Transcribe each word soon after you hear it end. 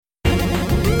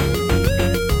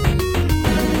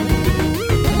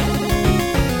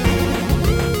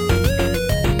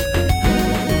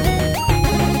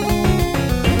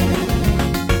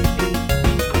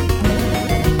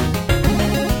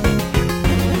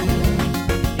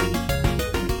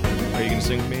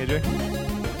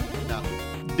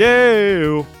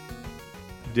Day.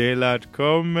 Daylight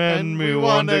come and we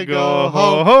wanna go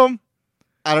home.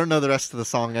 I don't know the rest of the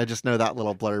song. I just know that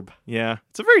little blurb. Yeah,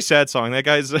 it's a very sad song. That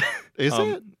guy's... Is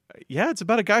it? Yeah, it's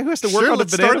about a guy who has to work Sure, on a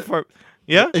let's banana start it. farm.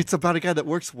 Yeah? It's about a guy that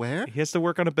works where? He has to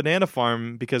work on a banana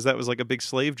farm because that was like a big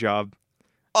slave job.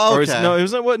 Oh, Or okay.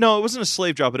 it wasn't a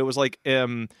slave job, but it was like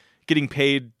getting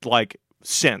paid like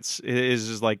cents. It is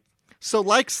just like... So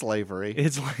like slavery.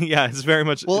 It's like, yeah, it's very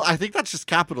much... Well, I think that's just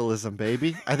capitalism,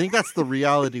 baby. I think that's the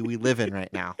reality we live in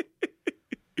right now.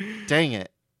 Dang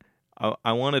it.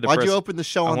 I wanted to Why'd press... you open the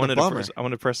show on the bummer? I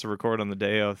wanted to press the record on the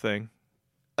Day-O thing.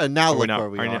 And now Are we look not, where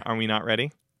we are. Are we not ready?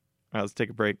 All right, let's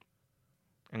take a break.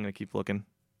 I'm going to keep looking.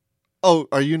 Oh,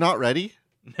 are you not ready?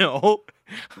 No,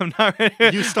 I'm not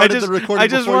ready. You started the recording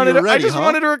before you were ready, I just huh?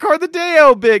 wanted to record the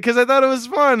Day-O bit because I thought it was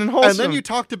fun and wholesome. And then you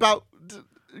talked about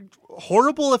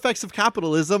horrible effects of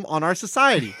capitalism on our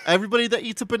society. Everybody that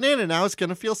eats a banana now is going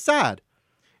to feel sad.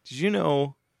 Did you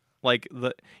know, like,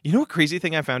 what crazy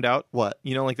thing I found out? What?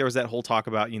 You know, like, there was that whole talk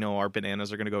about, our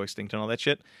bananas are going to go extinct and all that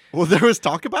shit. Well, there was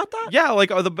talk about that? Yeah, like,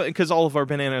 because all of our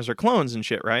bananas are clones and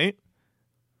shit, right?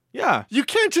 Yeah. You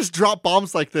can't just drop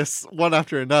bombs like this one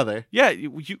after another. Yeah,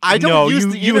 I don't use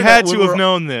the you internet had when to have we're-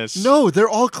 known this. No, they're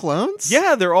all clones?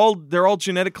 Yeah, they're all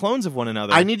genetic clones of one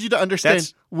another. I need you to understand,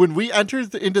 That's- when we enter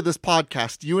into this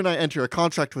podcast, you and I enter a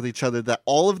contract with each other that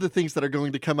all of the things that are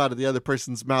going to come out of the other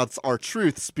person's mouths are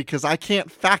truths because I can't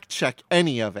fact check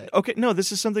any of it. Okay, no,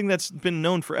 this is something that's been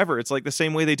known forever. It's like the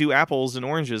same way they do apples and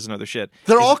oranges and other shit.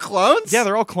 They're all clones? Yeah,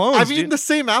 they're all clones. I've dude. eaten the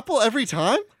same apple every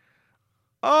time?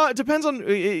 It depends on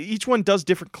each one does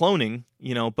different cloning,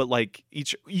 but like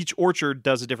each orchard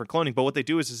does a different cloning. But what they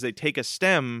do is they take a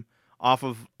stem off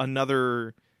of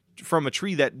from a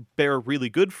tree that bear really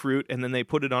good fruit, and then they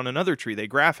put it on another tree. They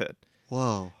graft it.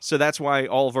 Whoa. So that's why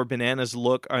all of our bananas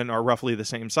look and are roughly the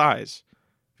same size.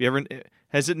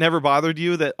 Has it never bothered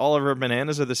you that all of our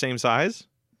bananas are the same size?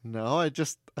 No, I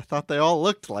thought they all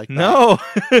looked like that. No,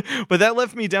 but that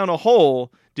left me down a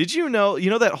hole. Did you know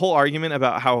that whole argument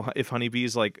about how if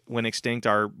honeybees like went extinct,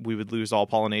 we would lose all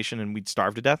pollination and we'd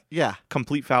starve to death? Yeah.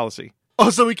 Complete fallacy.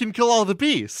 Oh, so we can kill all the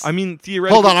bees. I mean,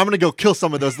 theoretically. Hold on, I'm going to go kill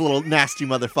some of those little nasty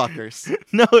motherfuckers.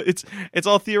 No, it's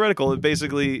all theoretical. It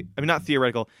basically, not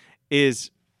theoretical,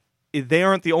 they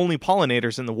aren't the only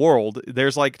pollinators in the world.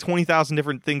 There's like 20,000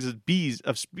 different things of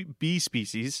bee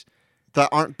species. That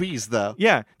aren't bees, though.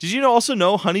 Yeah. Did you also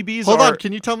know honeybees Hold on,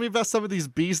 can you tell me about some of these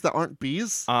bees that aren't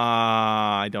bees?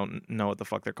 I don't know what the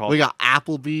fuck they're called. We got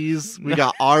Applebees. We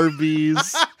got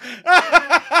Arby's.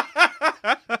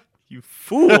 You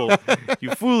fool.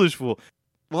 You foolish fool.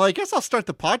 Well, I guess I'll start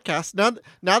the podcast.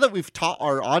 Now that we've taught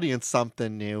our audience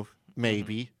something new,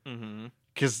 maybe.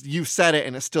 Because you said it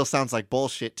and it still sounds like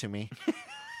bullshit to me.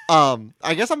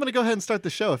 I guess I'm going to go ahead and start the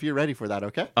show if you're ready for that,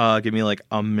 okay? Give me like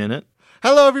a minute.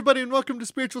 Hello, everybody, and welcome to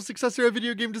Spiritual Successor, a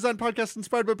video game design podcast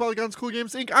inspired by Polygon's Cool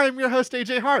Games, Inc. I am your host,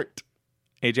 AJ Hart.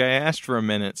 AJ, I asked for a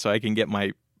minute so I can get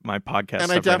my podcast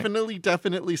And I stuff ready.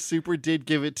 definitely super did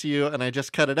give it to you, and I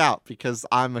just cut it out because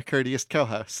I'm a courteous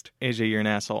co-host. AJ, you're an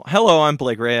asshole. Hello, I'm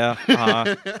Blake Rea.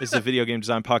 This is a video game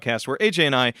design podcast where AJ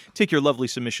and I take your lovely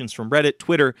submissions from Reddit,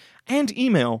 Twitter, and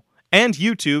email, and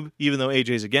YouTube, even though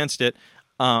AJ's against it.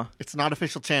 It's not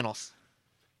official channels.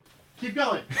 Keep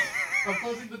going. I'm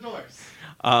closing the doors.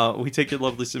 We take your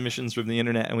lovely submissions from the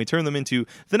internet and we turn them into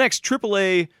the next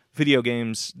AAA video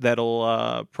games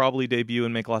that'll probably debut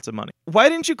and make lots of money. Why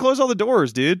didn't you close all the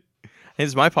doors, dude?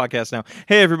 It's my podcast now.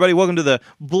 Hey, everybody. Welcome to the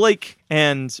Blake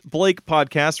and Blake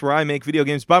podcast where I make video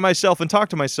games by myself and talk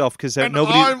to myself because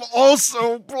nobody... I'm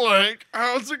also Blake.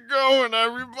 How's it going,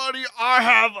 everybody? I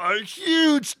have a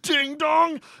huge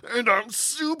ding-dong, and I'm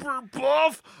super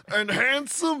buff and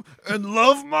handsome and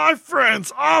love my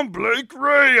friends. I'm Blake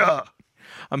Rea.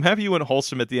 I'm happy you went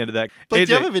wholesome at the end of that. But AJ,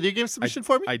 do you have a video game submission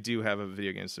for me? I do have a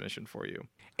video game submission for you.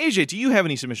 AJ, do you have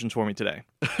any submissions for me today?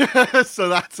 So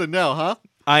that's a no, huh?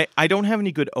 I don't have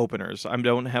any good openers. I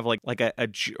don't have like a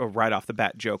right off the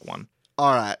bat joke one.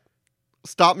 All right.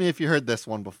 Stop me if you heard this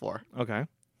one before. Okay.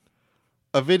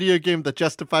 A video game that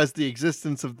justifies the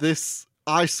existence of this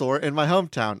eyesore in my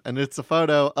hometown. And it's a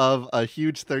photo of a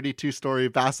huge 32-story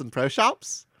Bass and Pro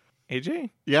Shops.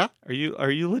 AJ, Yeah?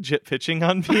 are you legit pitching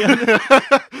on me?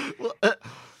 Well,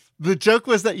 the joke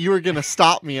was that you were going to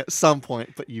stop me at some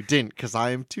point, but you didn't because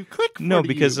I am too quick for No,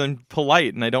 because you. I'm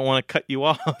polite and I don't want to cut you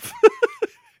off.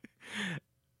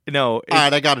 No. All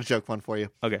right, I got a joke one for you.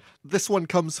 Okay. This one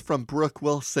comes from Brooke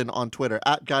Wilson on Twitter,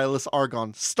 at Guileless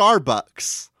Argon.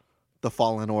 Starbucks, The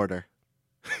Fallen Order.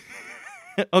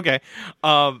 Okay.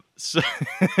 So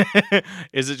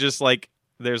is it just like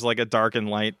there's like a dark and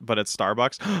light, but it's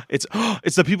Starbucks.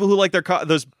 It's the people who like their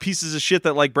those pieces of shit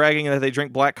that like bragging that they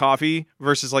drink black coffee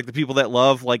versus like the people that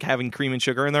love like having cream and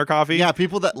sugar in their coffee. Yeah,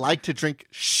 people that like to drink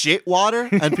shit water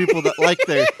and people that like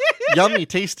their yummy,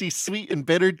 tasty, sweet, and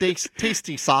bitter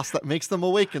tasty sauce that makes them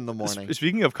awake in the morning.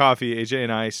 Speaking of coffee, AJ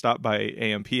and I stopped by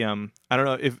AMPM. I don't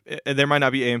know if there might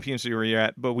not be AMPM where you're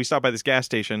at, but we stopped by this gas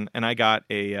station and I got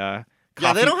a coffee.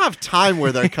 Yeah, they don't have time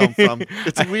where they come from.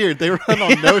 It's weird. They run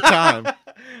on no time.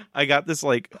 I got this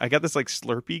like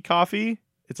Slurpee coffee.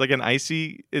 It's like an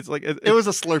icy. It's like it was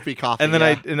a Slurpee coffee. And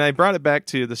then I brought it back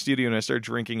to the studio and I started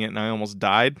drinking it and I almost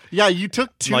died. Yeah, you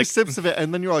took two sips of it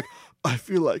and then you're like, I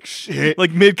feel like shit.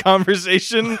 Like mid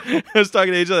conversation, I was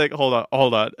talking to AJ like,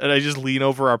 hold on, and I just lean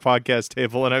over our podcast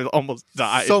table and I almost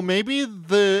died. So maybe in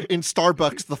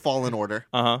Starbucks, The Fallen Order.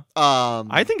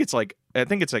 I think it's like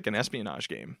an espionage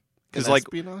game.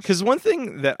 Because one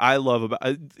thing that I love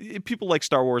about people like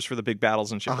Star Wars for the big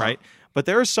battles and shit, right? But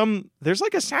there's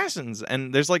like assassins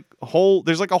and there's like a whole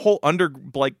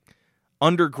underground.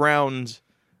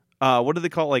 What do they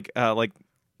call like an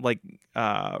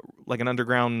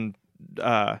underground?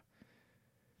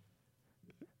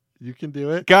 You can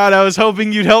do it. God, I was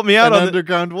hoping you'd help me out on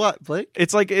underground what, Blake?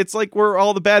 It's like where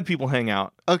all the bad people hang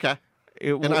out. Okay.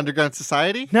 An underground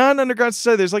society? Not an underground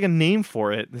society. There's like a name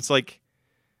for it. It's like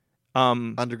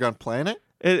underground planet?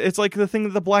 It's like the thing that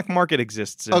the black market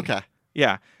exists in. Okay.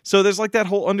 Yeah. So there's like that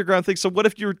whole underground thing. So what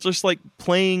if you're just like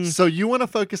playing? So you want to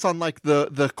focus on like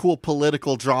the cool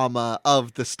political drama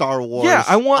of the Star Wars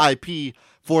IP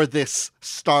for this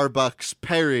Starbucks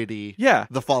parody. Yeah.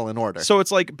 The Fallen Order. So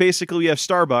it's like basically we have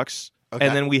Starbucks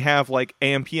and then we have like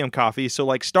AM/PM coffee. So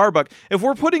like Starbucks, if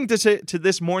we're putting to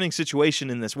this morning situation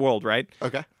in this world, right?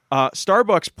 Okay.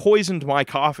 Starbucks poisoned my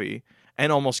coffee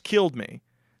and almost killed me.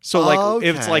 So, like,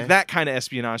 if it's like that kind of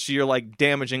espionage, so you're, like,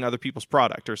 damaging other people's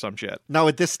product or some shit. Now,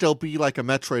 would this still be, like, a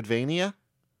Metroidvania?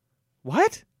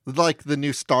 What? Like the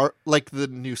new Star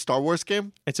Wars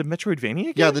game? It's a Metroidvania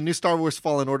game? Yeah, the new Star Wars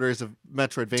Fallen Order is a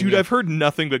Metroidvania. Dude, I've heard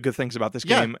nothing but good things about this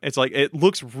game. It's like, it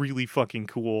looks really fucking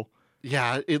cool.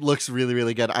 Yeah, it looks really,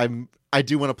 really good. I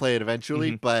do want to play it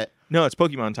eventually, but... No, it's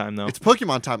Pokemon time, though. It's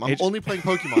Pokemon time. I'm only playing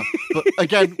Pokemon. But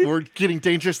again, we're getting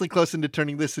dangerously close into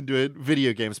turning this into a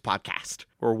video games podcast.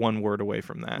 We're one word away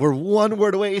from that. We're one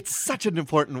word away. It's such an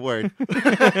important word.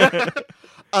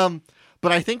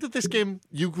 But I think that this game,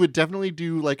 you would definitely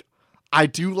do, like... I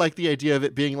do like the idea of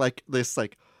it being, like, this,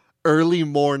 like, early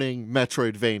morning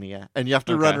Metroidvania. And you have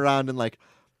to run around and, like...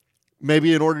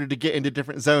 Maybe in order to get into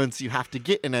different zones, you have to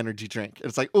get an energy drink.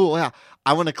 It's like, oh, yeah,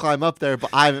 I want to climb up there, but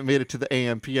I haven't made it to the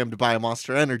AM/PM to buy a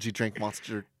Monster Energy drink,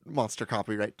 Monster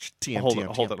copyright, TM. Hold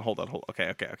on.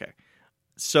 Okay.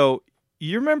 So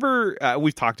you remember,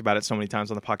 we've talked about it so many times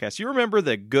on the podcast. You remember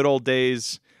the good old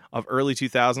days of early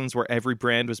 2000s where every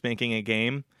brand was making a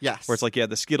game? Yes. Where it's like,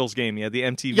 the Skittles game, the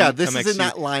MTV. Yeah, this is in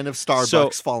that line of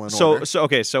Starbucks Fallen Order.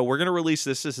 So we're going to release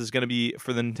this. This is going to be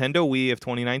for the Nintendo Wii of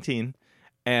 2019.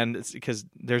 And it's because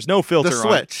there's no filter the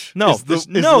Switch. There's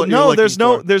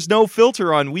no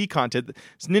filter on Wii content.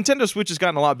 Nintendo Switch has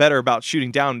gotten a lot better about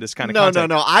shooting down this kind of content.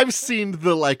 No. I've seen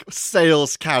the like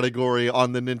sales category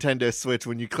on the Nintendo Switch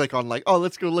when you click on like,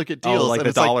 let's go look at deals. Like and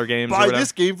the dollar games. Buy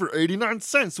this game for 89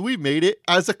 cents. We made it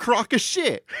as a crock of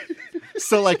shit.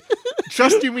 So like,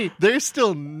 trust you me, there's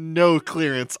still no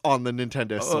clearance on the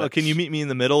Nintendo Switch. Can you meet me in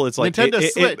the middle? It's like Nintendo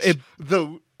Switch.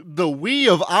 The Wii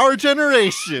of our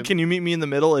generation. Can you meet me in the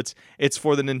middle? It's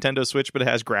for the Nintendo Switch, but it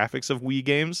has graphics of Wii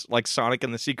games, like Sonic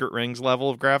and the Secret Rings level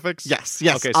of graphics. Yes.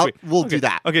 Okay, sweet. We'll do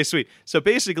that. Okay, sweet. So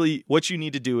basically, what you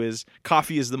need to do is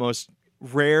coffee is the most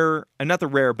rare, and not the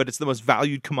rare, but it's the most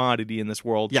valued commodity in this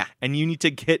world. Yeah. And you need to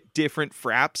get different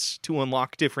fraps to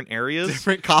unlock different areas.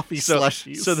 Different coffee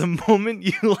slushies. So the moment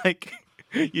you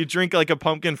you drink like a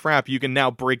pumpkin frap, you can now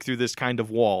break through this kind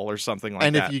of wall or something like that.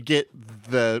 And if you get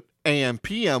the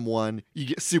AM/PM one, you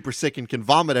get super sick and can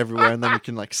vomit everywhere, and then you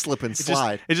can like slip and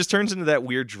slide. It just turns into that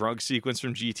weird drug sequence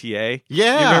from GTA.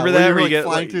 Yeah, you remember that? Where you get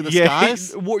flying through the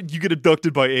skies. You get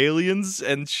abducted by aliens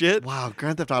and shit. Wow,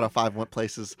 Grand Theft Auto 5 went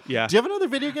places. Yeah. Do you have another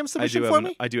video game submission for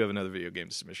me? I do have another video game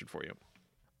submission for you.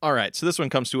 All right, so this one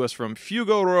comes to us from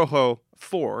Fugo Rojo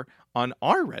 4 on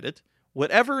our Reddit.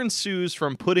 Whatever ensues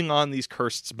from putting on these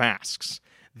cursed masks.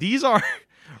 These are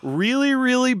really,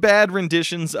 really bad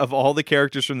renditions of all the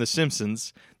characters from The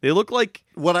Simpsons. They look like...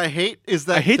 What I hate is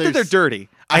that... I hate that they're dirty.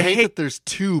 I hate that there's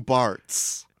two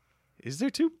Barts. Is there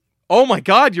two? Oh my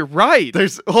God, you're right.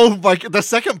 The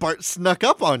second Bart snuck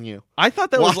up on you. I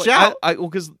thought that Watch was out.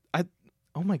 because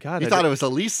Oh my god! You thought it was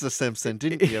Elisa Simpson,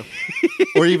 didn't you?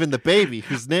 Or even the baby,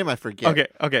 whose name I forget.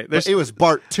 Okay. But it was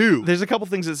Bart 2. There's a couple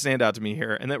things that stand out to me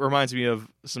here, and that reminds me of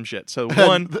some shit. So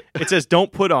one, it says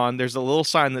 "Don't put on." There's a little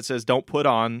sign that says "Don't put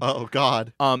on." Oh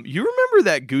God. You remember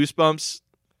that Goosebumps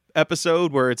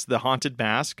episode where it's the haunted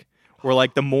mask, where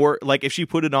like the more like if she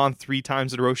put it on 3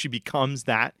 times in a row, she becomes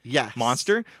that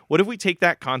monster. What if we take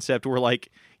that concept where like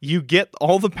you get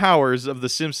all the powers of the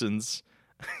Simpsons?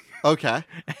 Okay.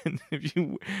 And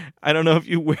I don't know if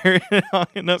you wear it long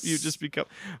enough, you just become.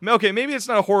 Okay, maybe it's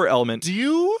not a horror element. Do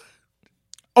you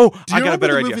I got a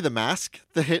better the idea. movie The Mask?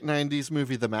 The hit 90s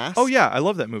movie The Mask? Oh yeah, I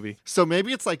love that movie. So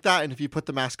maybe it's like that, and if you put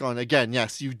the mask on, again,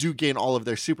 yes, you do gain all of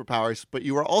their superpowers, but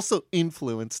you are also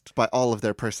influenced by all of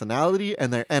their personality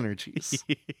and their energies.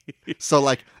 So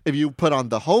like, if you put on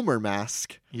the Homer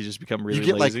mask, You just become really you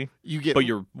get lazy, but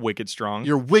you're wicked strong.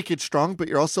 you're wicked strong, but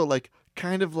you're also like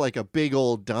kind of like a big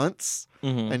old dunce.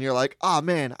 Mhm. And you're like,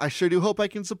 man, I sure do hope I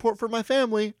can support for my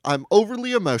family. I'm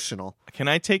overly emotional. Can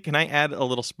I add a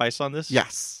little spice on this?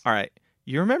 Yes. All right.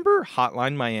 You remember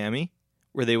Hotline Miami,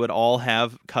 where they would all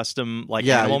have custom like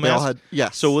Yeah, animal they all masks? had,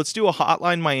 yes. So let's do a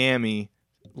Hotline Miami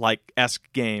like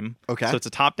esque game. Okay. So it's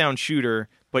a top down shooter,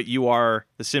 but you are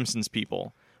the Simpsons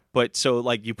people. But so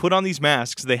like you put on these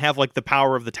masks, they have like the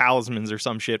power of the talismans or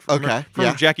some shit. From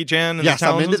Jackie Chan and yes, the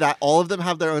I'm talismans? into that. All of them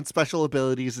have their own special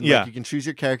abilities, and Yeah. like, you can choose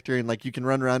your character, and like you can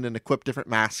run around and equip different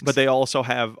masks. But they also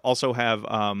have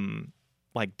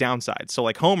like downsides. So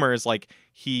like Homer is like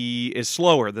he is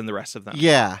slower than the rest of them.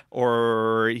 yeah,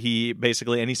 Or he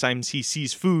basically anytime he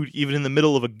sees food, even in the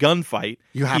middle of a gunfight,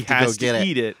 you have he to has go get to it.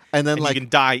 eat it, And then and like he can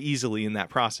die easily in that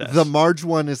process. the Marge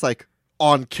one is like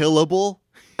unkillable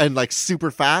and like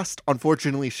super fast.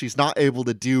 Unfortunately, she's not able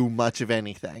to do much of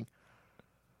anything.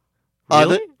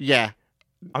 Really? Yeah.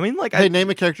 I mean, like Hey, name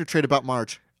a character trait about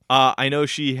Marge. I know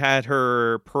she had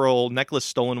her pearl necklace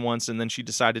stolen once, and then she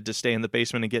decided to stay in the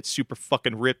basement and get super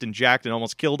fucking ripped and jacked and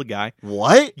almost killed a guy.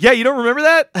 What? Yeah, you don't remember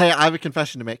that? Hey, I have a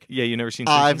confession to make. Yeah, you never seen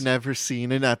I've Simpsons? never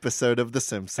seen an episode of The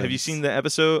Simpsons. Have you seen the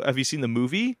episode? Have you seen the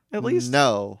movie at least?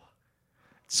 No.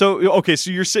 So okay,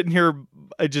 so you're sitting here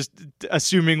just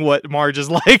assuming what Marge is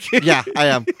like. Yeah, I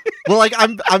am. Well, like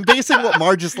I'm basing what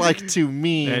Marge is like to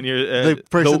me, And you're the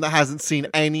person that hasn't seen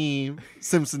any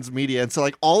Simpsons media, and so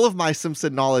like all of my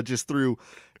Simpson knowledge is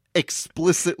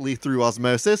explicitly through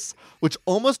osmosis, which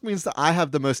almost means that I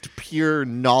have the most pure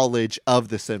knowledge of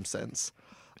the Simpsons.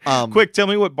 Quick, tell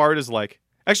me what Bart is like.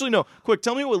 Actually, no. Quick,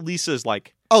 tell me what Lisa is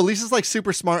like. Oh, Lisa's like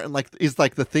super smart and like is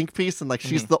like the think piece, and like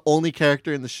she's the only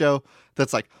character in the show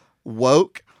that's like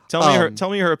woke. Tell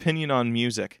me her opinion on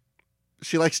music.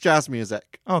 She likes jazz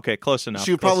music. Okay, close enough.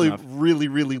 She would probably really,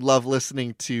 really love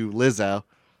listening to Lizzo.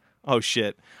 Oh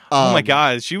shit. Oh my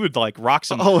god, she would like rock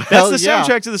some. Oh, That's hell the yeah.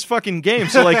 soundtrack to this fucking game.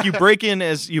 So like you break in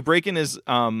as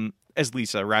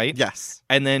Lisa, right? Yes.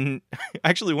 And then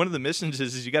actually one of the missions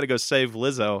is you got to go save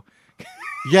Lizzo.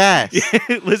 Yes.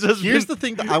 Lizzo's Here's the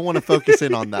thing that I want to focus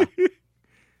in on, though.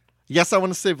 Yes, I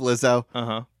want to save Lizzo.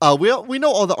 We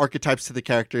know all the archetypes to the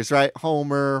characters, right?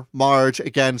 Homer, Marge,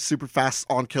 again, super fast,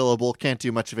 unkillable, can't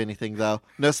do much of anything, though.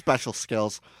 No special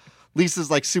skills. Lisa's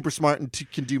like super smart and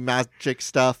can do magic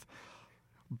stuff.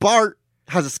 Bart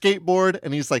has a skateboard,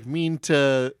 and he's like mean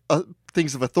to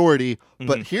things of authority,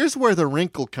 but here's where the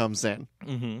wrinkle comes in.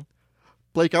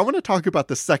 Blake, I want to talk about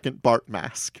the second Bart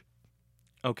mask.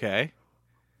 Okay.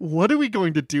 What are we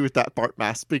going to do with that Bart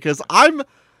mask? Because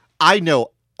I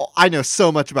know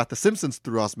so much about The Simpsons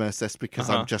through osmosis because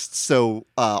I'm just so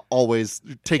always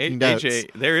taking notes.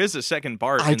 AJ, there is a second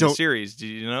Bart in the series. Do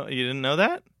you know? You didn't know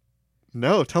that?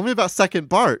 No, tell me about second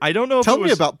Bart. I don't know. Tell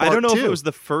me about Bart I don't know if too. it was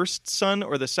the first son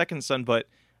or the second son, but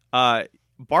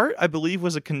Bart, I believe,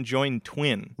 was a conjoined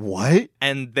twin. What?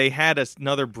 And they had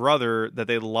another brother that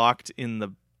they locked in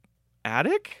the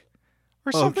attic.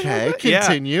 Or something Okay, like that.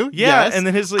 continue. Yeah, Yes. and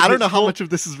then his. I don't know his how whole- much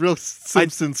of this is real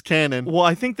Simpsons canon. Well,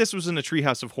 I think this was in a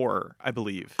Treehouse of Horror, I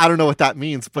believe. I don't know what that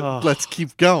means, but let's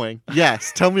keep going.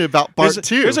 Yes, tell me about Bart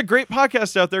too. There's a great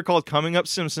podcast out there called Coming Up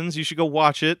Simpsons. You should go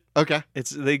watch it. Okay.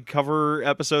 They cover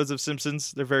episodes of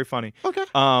Simpsons. They're very funny. Okay.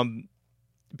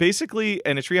 Basically,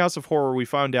 in a Treehouse of Horror, we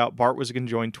found out Bart was a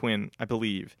conjoined twin, I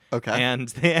believe. Okay. And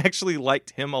they actually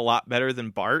liked him a lot better than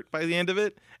Bart by the end of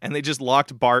it, and they just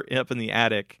locked Bart up in the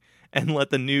attic and let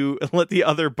the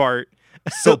other Bart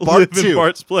So Bart live in 2,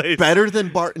 Bart's place. better than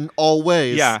Bart in all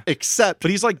ways. Yeah. Except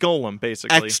But he's like Golem,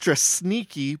 basically. extra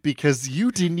sneaky because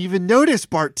you didn't even notice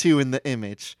Bart 2 in the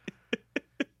image.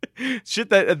 Shit,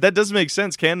 that does make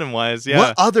sense canon wise. Yeah.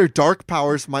 What other dark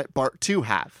powers might Bart 2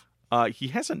 have? He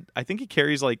hasn't. I think he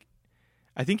carries like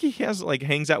I think he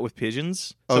hangs out with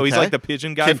pigeons. So he's Okay. like the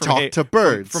pigeon guy Can from talk to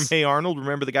birds. From Hey Arnold.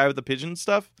 Remember the guy with the pigeon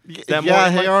stuff? Is that Yeah, more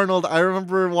Hey like- Arnold. I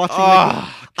remember watching.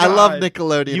 Oh, I love God.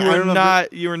 Nickelodeon.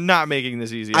 You were not making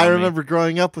this easy. I on me. remember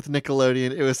growing up with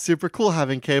Nickelodeon. It was super cool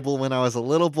having cable when I was a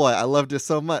little boy. I loved it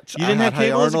so much. You didn't I have had Hey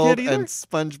cable as a Arnold kid either? and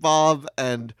SpongeBob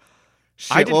and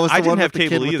shit. I didn't, what was the I didn't one have with the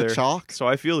cable kid either. with the chalk? So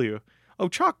I feel you. Oh,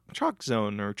 Chalk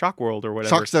Zone or Chalk World or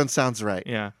whatever. Chalk Zone sounds right.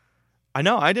 Yeah. I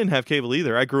know. I didn't have cable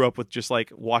either. I grew up with just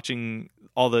like watching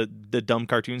all the dumb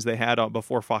cartoons they had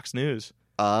before Fox News.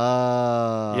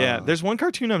 Yeah, there's one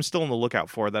cartoon I'm still on the lookout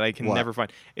for that I can What? never find.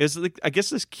 It's like, I guess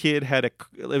this kid had it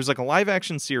was like a live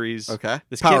action series. Okay.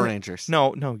 This Power kid- Rangers.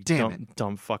 No, Damn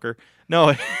dumb fucker.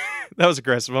 No, that was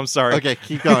aggressive. I'm sorry. Okay,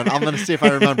 keep going. I'm going to see if I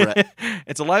remember it.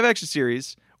 It's a live action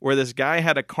series where this guy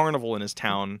had a carnival in his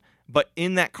town, but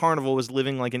in that carnival was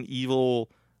living like an evil,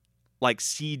 like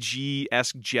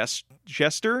CG-esque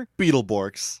jester.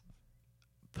 Beetleborgs.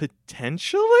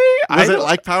 Potentially? Was it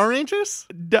like Power Rangers?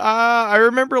 I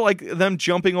remember like them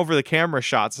jumping over the camera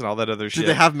shots and all that other shit. Did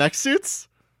they have mech suits?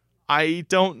 I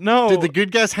don't know. Did the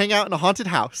good guys hang out in a haunted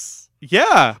house?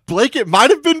 Yeah. Blake, it might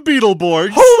have been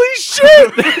Beetleborgs. Holy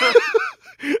shit!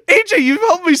 AJ, you've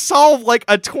helped me solve like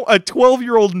a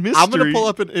 12-year-old mystery. I'm going to pull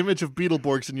up an image of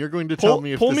Beetleborgs, and you're going to tell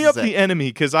me if pull this me is up it. the enemy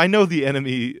because I know the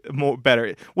enemy more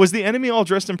better. Was the enemy all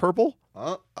dressed in purple?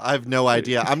 I have no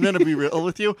idea. I'm going to be real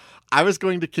with you. I was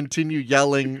going to continue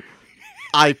yelling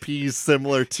IPs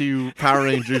similar to Power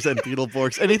Rangers and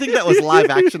Beetleborgs. Anything that was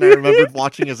live action I remembered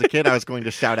watching as a kid, I was going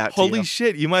to shout out to Holy you.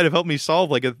 shit! You might have helped me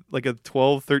solve like a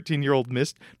 12, 13-year-old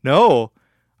No,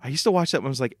 I used to watch that when I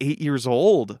was like 8 years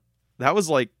old. That was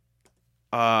like,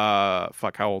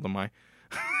 fuck. How old am I?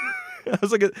 I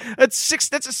was like, that's a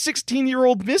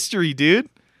 16-year-old mystery, dude.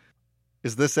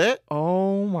 Is this it?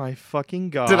 Oh my fucking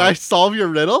god! Did I solve your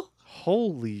riddle?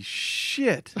 Holy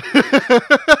shit!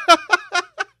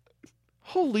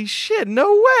 Holy shit!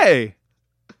 No way!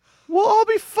 Well, I'll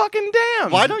be fucking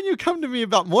damned. Why don't you come to me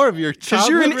about more of your Because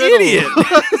childhood you're an riddles?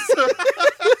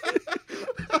 idiot.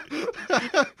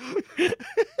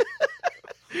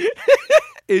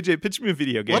 AJ, pitch me a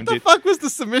video game, What the dude. fuck was the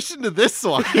submission to this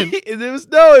one? it was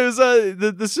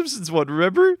the Simpsons one,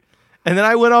 remember? And then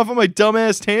I went off on my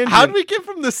dumbass tangent. How did we get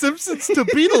from The Simpsons to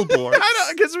Beetleborgs? I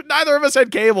don't, because neither of us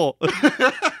had cable.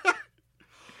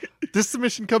 This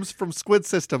submission comes from Squid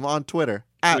System on Twitter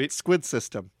at Sweet. Squid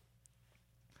System.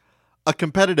 A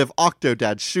competitive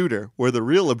Octodad shooter where the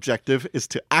real objective is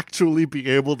to actually be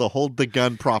able to hold the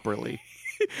gun properly.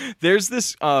 There's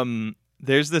this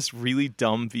really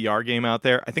dumb VR game out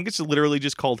there. I think it's literally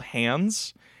just called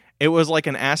Hands. It was like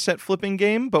an asset flipping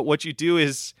game, but what you do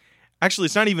is actually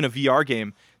it's not even a VR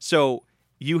game. So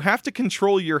you have to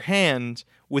control your hand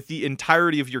with the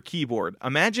entirety of your keyboard.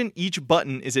 Imagine each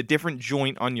button is a different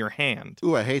joint on your hand.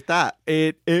 Ooh, I hate that.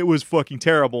 It was fucking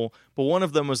terrible. But one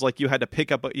of them was like you had to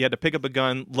pick up a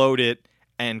gun, load it,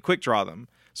 and quick draw them.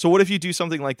 So what if you do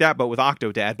something like that, but with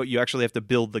Octodad, but you actually have to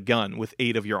build the gun with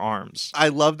 8 of your arms? I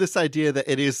love this idea that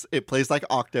it plays like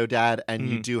Octodad, and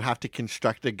you Mhm. do have to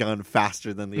construct a gun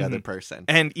faster than the other person.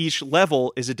 And each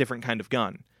level is a different kind of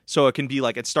gun. So it can be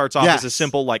like it starts off as a Yes.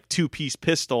 simple like 2-piece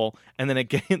pistol, and then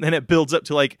then it builds up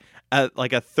to like a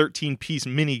 13-piece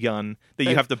minigun that you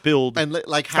And- have to build And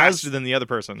like has faster than the other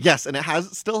person. yes, and it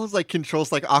still has like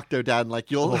controls like Octodad, and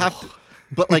like you'll Oh. have to.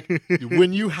 But like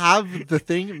when you have the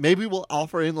thing, maybe we'll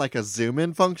offer in like a zoom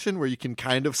in function where you can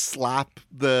kind of slap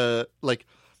the like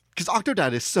because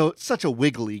Octodad is such a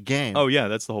wiggly game. Oh yeah,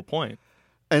 that's the whole point.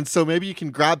 And so maybe you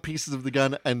can grab pieces of the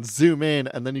gun and zoom in,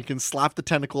 and then you can slap the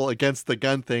tentacle against the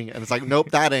gun thing, and it's like,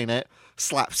 nope, that ain't it.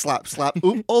 Slap, slap, slap.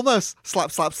 Oop, almost.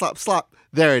 Slap, slap, slap, slap.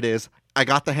 There it is. I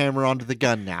got the hammer onto the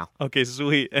gun now. Okay,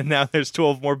 sweet. And now there's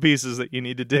 12 more pieces that you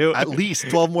need to do. At least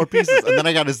 12 more pieces. And then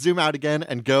I got to zoom out again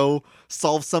and go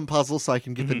solve some puzzle so I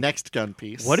can get the next gun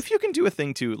piece. What if you can do a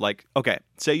thing too, like, okay,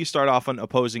 say you start off on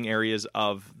opposing areas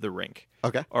of the rink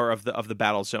Okay. or of the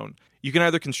battle zone. You can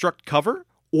either construct cover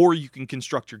or you can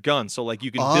construct your gun. So like you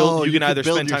can Oh, build you you can can either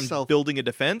build spend time yourself. building a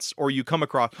defense or you come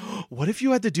across what if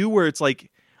you had to do where it's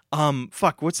like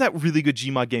what's that really good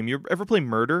Gmod game? You ever play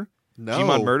Murder? No.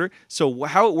 Gmod Murder. So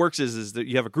how it works is that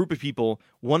you have a group of people.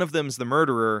 One of them's the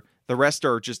murderer. The rest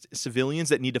are just civilians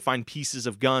that need to find pieces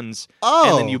of guns. Oh.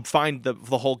 And then you find the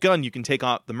whole gun. You can take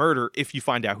out the murderer if you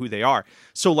find out who they are.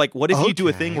 So like, what if you do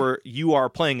a thing Okay. where you are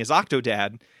playing as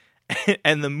Octodad,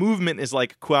 and the movement is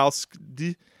like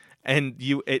Kowalski, and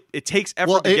it takes effort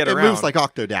Well, to get it around. moves like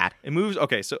Octodad. It moves.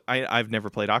 Okay, so I've never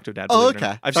played Octodad. Oh, believe it or okay.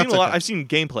 not. I've seen That's a lot. okay. I've seen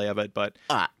gameplay of it, but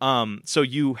Ah. so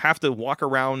you have to walk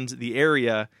around the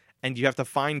area and you have to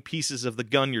find pieces of the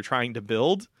gun you're trying to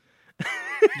build.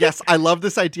 Yes, I love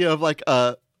this idea of like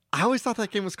I always thought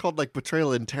that game was called like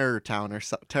Betrayal in Terror Town or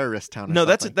Terrorist Town. Or No,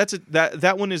 something.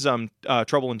 that one is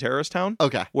Trouble in Terrorist Town.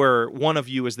 Okay. Where one of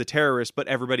you is the terrorist, but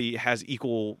everybody has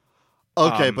equal.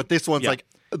 Okay, but this one's yeah. like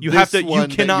You this have to. You one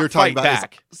that cannot you're talking fight about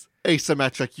back. is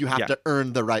asymmetric. You have Yeah. to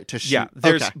earn the right to shoot. Yeah,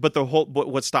 there's okay. but the whole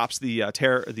what stops the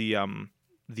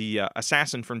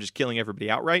assassin from just killing everybody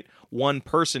outright. One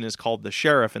person is called the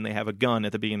sheriff, and they have a gun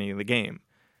at the beginning of the game.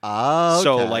 Oh, okay.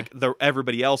 So like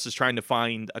everybody else is trying to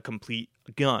find a complete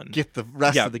gun. Get the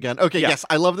rest Yeah. of the gun. Okay, Yeah. yes,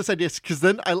 I love this idea because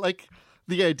then I like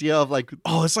the idea of like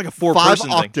Oh, it's like a 5 4-person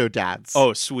thing. Octodads.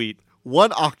 Oh, sweet. One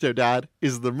Octodad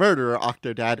is the murderer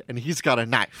Octodad, and he's got a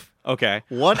knife. Okay.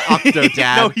 One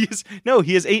Octodad.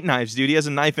 he has 8 knives, dude. He has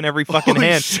a knife in every fucking Holy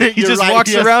hand. shit, he you're just right, walks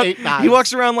he has around. 8 He knives.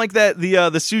 walks around like that. The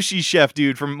sushi chef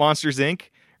dude from Monsters Inc.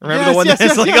 Remember the Yes, one yes, that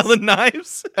has yes, like yes. all the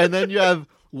knives? And then you have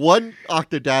one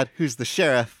Octodad who's the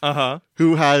sheriff,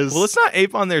 who has. Well, let's not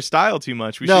ape on their style too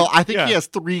much. I think yeah. he has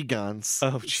 3 guns,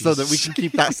 Oh, so that we Jesus. can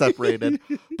keep that separated.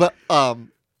 But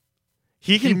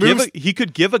He He can moves- he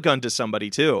could give a gun to somebody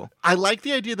too. I like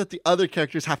the idea that the other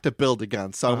characters have to build a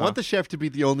gun. So I Uh-huh. want the sheriff to be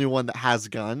the only one that has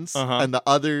guns, Uh-huh. and the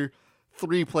other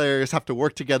 3 players have to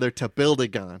work together to build a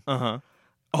gun.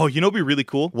 Oh, you know what'd be really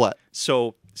cool? What?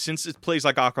 So since it plays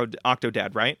like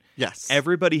Octodad, right? Yes.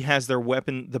 Everybody has their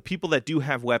weapon. The people that do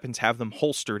have weapons have them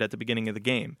holstered at the beginning of the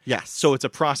game. Yes. So it's a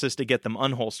process to get them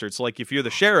unholstered. So like if you're the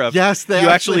sheriff, Yes, they you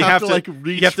actually have to like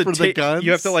reach you have to for the guns.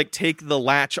 You have to like take the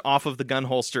latch off of the gun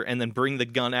holster and then bring the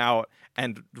gun out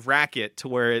and rack it to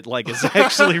where it like is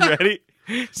actually ready.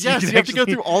 So Yes, you can have to go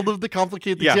actually- through all of the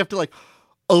complicated things. Yeah. You have to like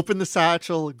open the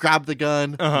satchel, grab the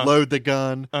gun, Uh-huh. load the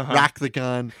gun, Uh-huh. rack the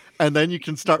gun, and then you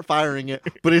can start firing it.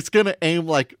 But it's gonna aim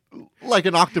like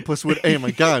an octopus would aim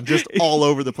a gun, just all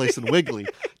over the place and wiggly.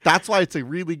 That's why it's a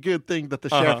really good thing that the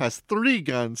sheriff Uh-huh. has 3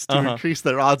 guns to Uh-huh. increase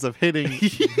their odds of hitting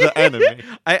the enemy.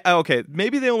 Okay,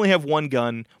 maybe they only have one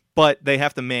gun, but they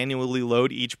have to manually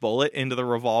load each bullet into the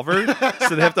revolver,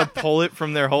 so they have to pull it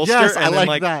from their holster Yes, I and then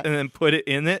like that. and then put it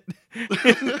in it.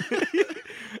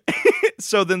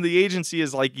 So then the agency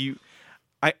is like,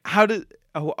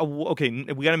 okay,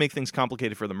 we got to make things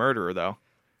complicated for the murderer though.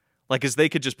 Like, cause they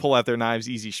could just pull out their knives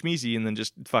easy schmeezy and then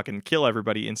just fucking kill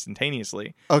everybody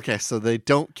instantaneously. Okay, so they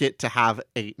don't get to have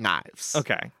 8 knives.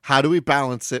 Okay. How do we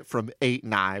balance it from 8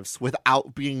 knives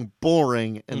without being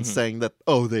boring and saying that,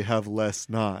 oh, they have less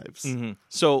knives?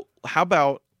 So how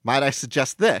about, Might I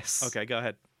suggest this? okay, go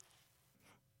ahead.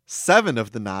 7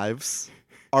 of the knives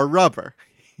are rubber.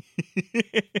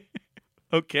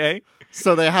 Okay.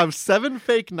 So they have 7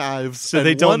 fake knives. So and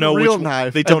they don't one know which real one-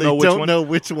 knife. they don't and know which don't one? know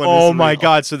which one. Oh is my real.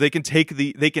 god! So they can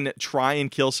they can try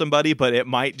and kill somebody, but it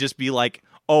might just be like,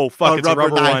 oh fuck, it's a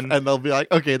rubber knife, one. and they'll be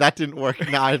like, okay, that didn't work.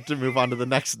 Now I have to move on to the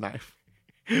next knife.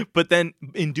 But then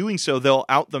in doing so, they'll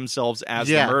out themselves as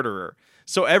Yeah. the murderer.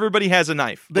 So everybody has a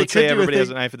knife. They Let's could say do a everybody has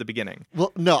a thing- knife at the beginning.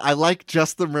 Well, no, I like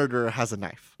just the murderer has a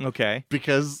knife Okay.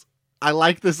 because I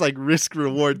like this like risk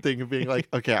reward thing of being like,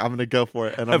 okay, I'm gonna go for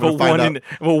it, and I I'm have gonna find out.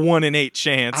 I have a 1 in 8 I have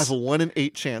chance. a 1 in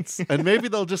 8 chance, and maybe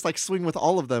they'll just like swing with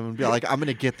all of them and be like, "I'm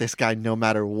gonna get this guy no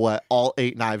matter what. All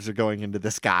 8 knives are going into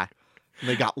this guy." And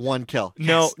they got 1 kill.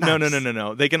 No, Yes, no, nice.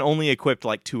 no. They can only equip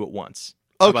like 2 at once.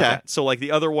 How about Okay. that? So like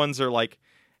the other ones are like,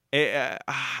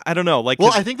 I don't know. Like,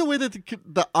 Well, 'cause- I think the way that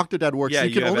the Octodad works, Yeah, you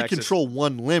you can have only access. control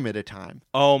 1 limb at a time.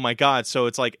 oh my god. So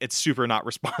it's like it's super not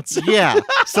responsive. Yeah,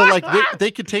 so like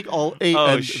they could take all 8 Oh,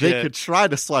 and they shit. could try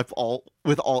to swipe all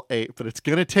 8, but it's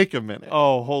gonna take a minute.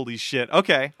 Oh, holy shit.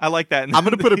 Okay. I like that. I'm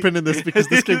gonna put a pin in this because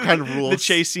this game kind of The rules.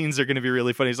 chase scenes are going to be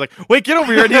really funny. He's like, wait, get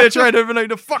over here. I need to try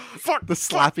to fuck. The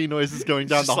slappy noises going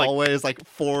down It's the just like- hallway is like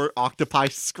 4 octopi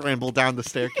scramble down the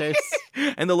staircase.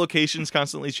 And the locations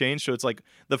constantly change. So it's like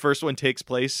the first one takes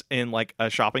place in like a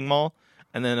shopping mall.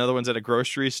 And then another one's at a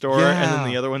grocery store. And then Yeah.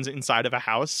 the other one's inside of a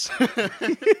house.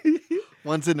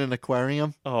 One's in an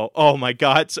aquarium, Oh my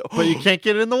God. So, but you can't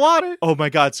get it in the water. oh my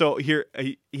God. So here,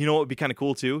 you know what would be kind of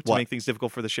cool too to What? make things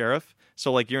difficult for the sheriff?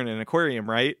 So like you're in an aquarium,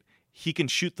 right? He can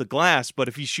shoot the glass, but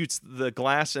if he shoots the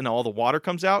glass and all the water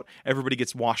comes out, everybody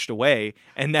gets washed away.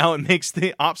 And now it makes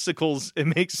the obstacles, it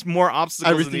makes more obstacles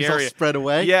in Everything's the all area. spread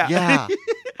away. Yeah. Yeah.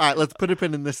 All right, let's put a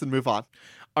pin in this and move on.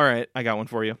 All right, I got one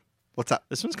for you. What's up?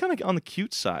 This one's kind of on the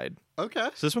cute side. Okay.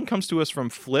 So this one comes to us from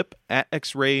Flip at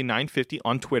XRay950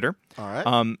 on Twitter. All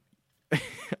right.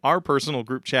 Our personal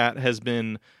group chat has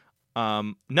been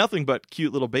nothing but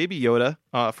cute little baby Yoda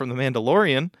from The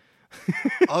Mandalorian.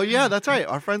 Oh yeah, that's right.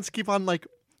 Our friends keep on like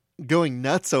going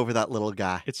nuts over that little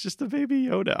guy. It's just a baby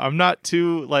Yoda. I'm not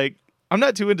too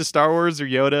into Star Wars or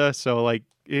Yoda, so like,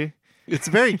 It's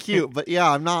very cute, but yeah,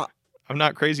 I'm not I'm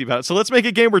not crazy about it. So let's make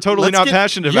a game we're totally Let's not get-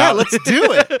 passionate yeah, about. let's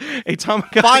do it. A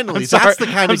Tamagotchi. Finally, I'm sorry. that's the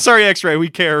kind I'm of- sorry, X-Ray. We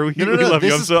care. We, No, we love you.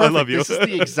 this is I perfect. love you. This is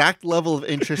the exact level of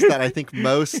interest that I think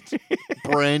most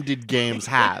branded games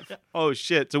have. Oh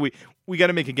shit! So we got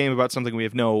to make a game about something we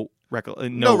have no No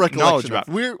knowledge recollection about.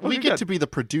 of. We we get got- to be the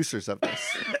producers of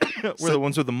this. We're the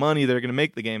ones with the money that are going to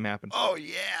make the game happen. Oh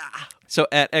yeah. So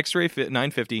at X-Ray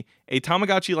 950, a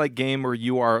Tamagotchi-like game where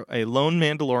you are a lone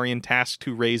Mandalorian tasked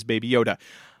to raise Baby Yoda.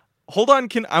 Hold on,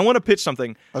 I want to pitch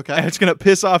something. Okay. And it's going to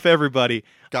piss off everybody.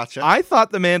 Gotcha. I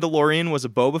thought The Mandalorian was a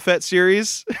Boba Fett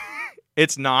series.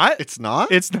 It's not. It's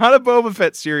not? It's not a Boba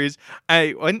Fett series.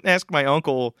 I went and asked my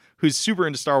uncle, who's super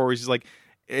into Star Wars. He's like,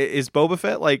 is Boba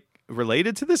Fett like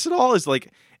related to this at all?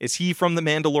 Is he from the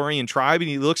Mandalorian tribe? And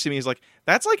he looks at me. He's like,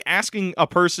 that's like asking a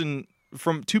person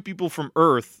from two people from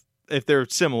Earth if they're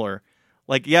similar.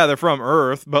 Like, yeah, they're from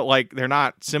Earth, but like they're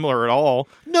not similar at all.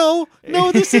 No,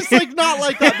 this is like not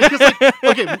like that because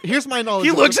like okay, here's my knowledge. He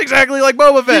of looks what- exactly like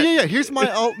Boba Fett. Yeah. Here's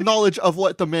my knowledge of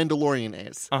what the Mandalorian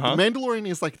is. Uh-huh. The Mandalorian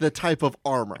is like the type of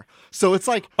armor. So it's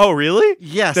like Oh, really?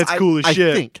 yes, That's cool as I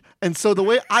shit. think. And so the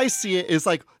way I see it is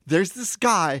like there's this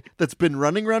guy that's been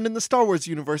running around in the Star Wars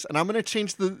universe, and I'm gonna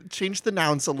change the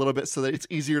nouns a little bit so that it's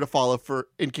easier to follow for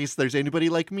in case there's anybody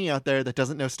like me out there that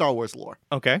doesn't know Star Wars lore.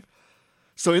 Okay.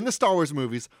 So in the Star Wars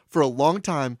movies, for a long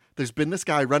time, there's been this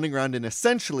guy running around in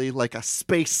essentially like a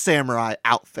space samurai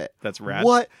outfit. That's rad.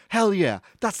 What? Hell yeah.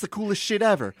 That's the coolest shit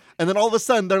ever. And then all of a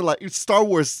sudden, they're like, Star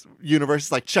Wars universe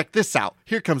is like, check this out.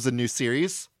 Here comes a new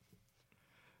series.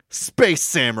 Space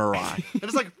Samurai. And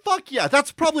it's like, fuck yeah,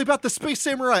 that's probably about the Space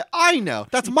Samurai I know.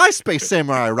 That's my Space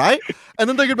Samurai, right? And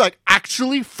then they're going to be like,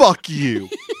 actually, fuck you.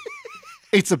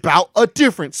 It's about a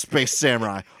different Space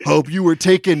Samurai. Hope you were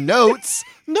taking notes.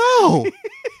 No.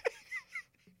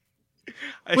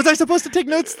 Was I supposed to take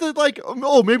notes that like,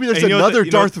 oh, maybe there's And you know what another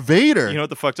you know Darth Vader? You know what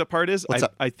the fucked up part is? What's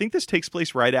up? I think this takes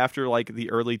place right after like the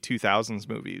early 2000s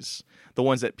movies, the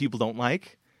ones that people don't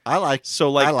like. I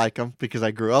like them because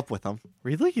I grew up with them.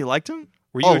 Really? You liked him?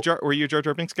 Were you Oh. were you a Jar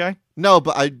Jar Binks guy? No,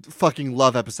 but I fucking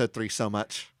love Episode 3 so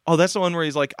much. Oh, that's the one where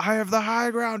he's like, "I have the high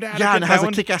ground." Anakin." Yeah, and it That has a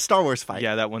one? kick-ass Star Wars fight.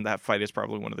 Yeah, that fight is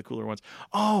probably one of the cooler ones.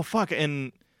 Oh fuck,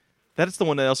 and that's the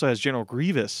one that also has General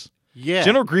Grievous. Yeah.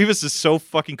 General Grievous is so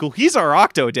fucking cool. He's our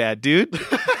Octo Dad, dude.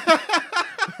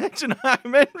 He's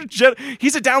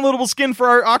a downloadable skin for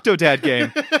our Octo Dad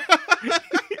game.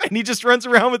 And he just runs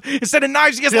around with, instead of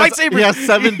knives, he has lightsabers. He has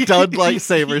 7 dud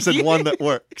lightsabers and one that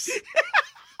works.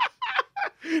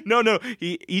 No.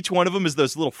 Each one of them is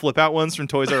those little flip out ones from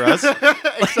Toys R Us.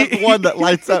 Except one that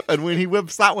lights up, and when he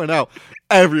whips that one out,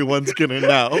 everyone's gonna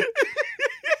know.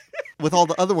 With all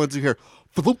the other ones, you hear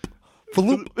floop,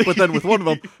 floop, but then with one of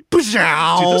them, those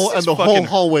and things the whole fucking-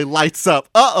 hallway lights up.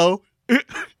 Uh-oh.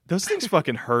 Those things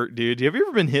fucking hurt, dude. Have you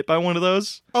ever been hit by one of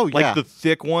those? Oh, Like yeah. the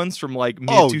thick ones from like mid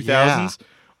Oh, 2000s? yeah.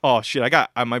 Oh shit, I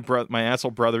got my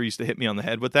asshole brother used to hit me on the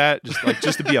head with that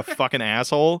just to be a fucking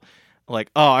asshole. Like,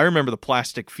 oh, I remember the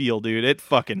plastic feel, dude. It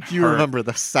fucking hurt. You remember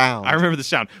the sound. I remember the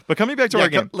sound. But coming back to Yeah, our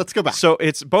game. let's go back. So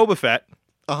it's Boba Fett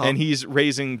Uh-huh. and he's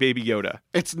raising Baby Yoda.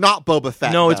 It's not Boba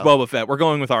Fett. No, it's though. Boba Fett. We're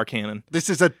going with our canon. This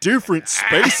is a different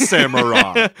space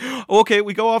samurai. Okay,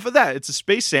 we go off of that. It's a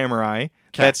space samurai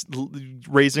 'Kay. that's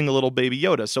raising a little Baby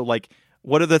Yoda. So, like,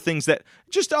 what are the things that,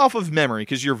 just off of memory,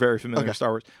 because you're very familiar Okay. with Star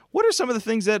Wars, what are some of the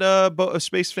things that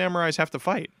space samurais have to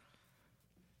fight?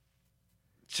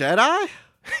 Jedi?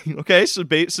 Okay, so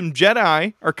some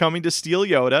Jedi are coming to steal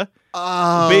Yoda,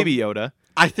 Baby Yoda.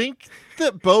 I think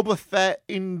that Boba Fett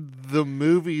in the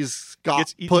movies got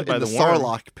Gets eaten put by in the the worm.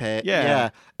 Sarlacc pit. Yeah.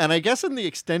 And I guess in the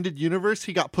extended universe,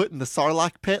 he got put in the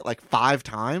Sarlacc pit like 5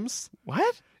 times.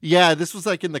 What? Yeah, this was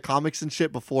like in the comics and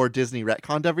shit before Disney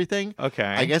retconned everything. Okay.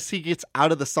 I guess he gets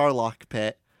out of the Sarlacc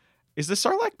pit. Is the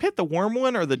Sarlacc pit the worm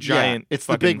one or the giant? Yeah, it's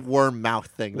fucking, the big worm mouth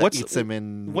thing that What's- eats him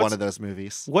in what's- one of those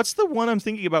movies. What's the one I'm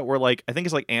thinking about where, like, I think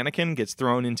it's like Anakin gets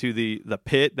thrown into the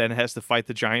pit, then has to fight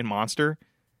the giant monster?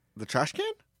 The trash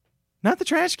can? Not the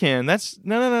trash can. That's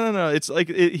no. It's like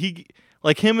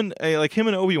him and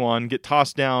Obi-Wan get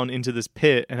tossed down into this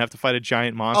pit and have to fight a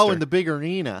giant monster. Oh, in the big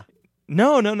arena.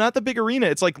 No, not the big arena.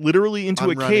 It's like literally into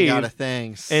I'm a running cave out of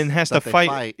things and has to that they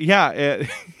fight. Yeah,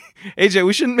 AJ,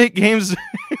 we shouldn't make games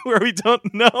where we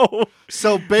don't know.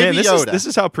 So Man, Baby Yoda. this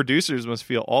is how producers must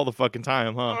feel all the fucking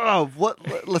time, huh? Oh,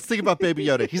 what? Let's think about Baby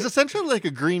Yoda. He's essentially like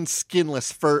a green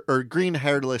skinless fur or green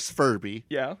hairless Furby.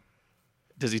 Yeah.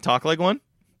 Does he talk like one?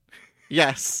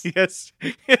 Yes. Yes.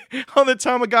 On the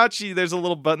Tamagotchi, there's a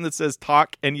little button that says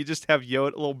talk, and you just have Yoda,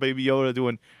 little Baby Yoda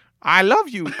doing, "I love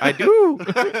you, I do."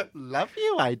 Love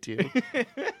you, I do.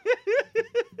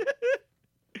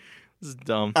 This is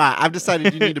dumb. I've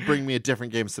decided you need to bring me a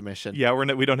different game submission. Yeah,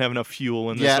 we don't have enough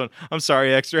fuel in this Yeah. one. I'm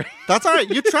sorry, X-Ray. That's all right.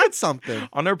 You tried something.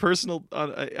 On our personal,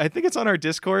 I think it's on our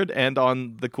Discord and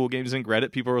on the Cool Games Inc.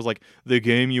 Reddit, people were like, the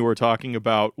game you were talking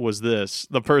about was this.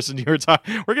 The person you were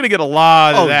talking... We're going to get a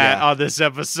lot of that on this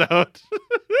episode.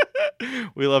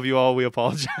 We love you all. We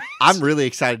apologize. I'm really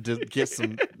excited to get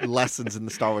some lessons in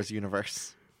the Star Wars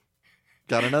universe.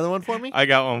 Got another one for me? I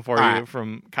got one for All you right.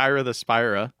 from Kyra the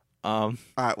Spira. All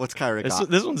right, what's Kyra got?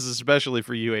 This one's especially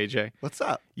for you, AJ. What's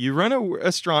up? You run a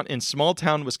restaurant in small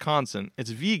town Wisconsin. It's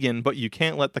vegan, but you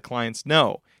can't let the clients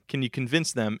know. Can you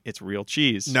convince them it's real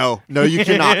cheese? No, you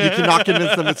cannot. You cannot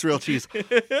convince them it's real cheese.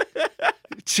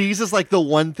 Cheese is like the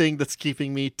one thing that's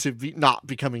keeping me to not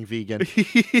becoming vegan.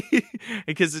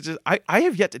 Because it's just I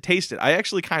have yet to taste it. I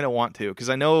actually kind of want to because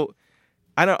I know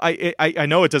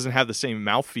it doesn't have the same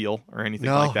mouthfeel or anything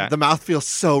No, like that. the mouth feels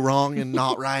so wrong and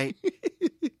not right.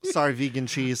 Sorry, vegan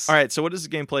cheese. All right, so what is the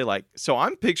gameplay like? So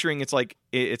I'm picturing it's like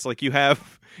you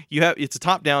have it's a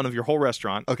top down of your whole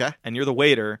restaurant. Okay. And you're the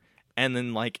waiter, and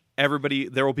then like everybody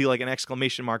there will be like an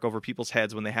exclamation mark over people's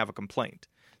heads when they have a complaint.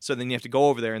 So then you have to go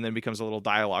over there, and then it becomes a little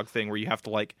dialogue thing where you have to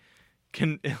like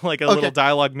little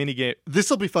dialogue mini game. This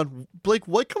will be fun. Blake,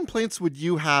 what complaints would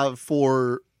you have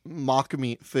for mock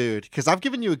meat food? Because I've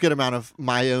given you a good amount of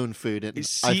my own food, and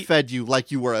I fed you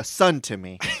like you were a son to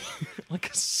me. Like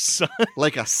a son?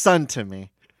 Like a son to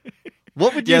me.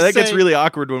 What would you say? Yeah, that gets really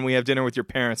awkward when we have dinner with your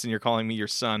parents and you're calling me your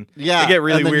son. Yeah. I get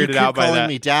really and then weirded you keep out by calling that.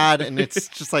 me dad, and it's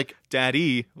just like...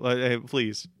 Daddy,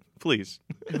 please.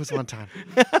 It was one time.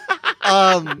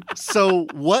 So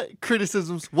what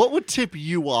criticisms, what would tip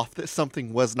you off that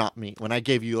something was not meat when I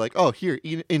gave you like, oh, here,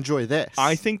 enjoy this?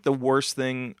 I think the worst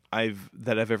thing I've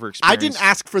ever experienced. I didn't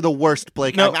ask for the worst,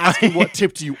 Blake. No, I'm asking what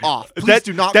tipped you off. Please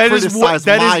do not criticize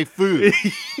my food.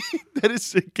 That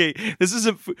is okay. This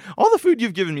isn't all the food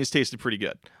you've given me has tasted pretty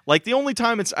good. Like the only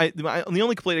time the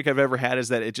only complaint I've ever had is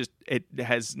that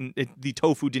the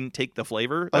tofu didn't take the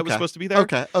flavor that was supposed to be there.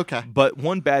 Okay. But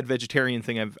one bad vegetarian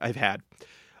thing I've had,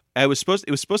 it was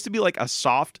supposed to be like a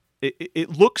soft. It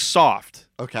looks soft.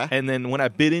 Okay. And then when I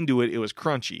bit into it, it was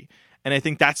crunchy. And I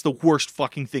think that's the worst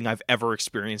fucking thing I've ever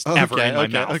experienced ever in my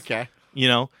mouth. Okay. You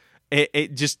know,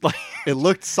 it just like it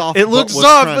looked soft. It looked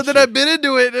soft, but then I bit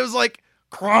into it and it was like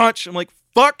crunch. I'm like,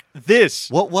 fuck this.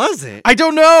 What was it? I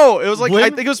don't know. It was like I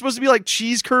think it was supposed to be like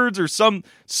cheese curds or some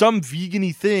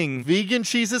vegan-y thing. Vegan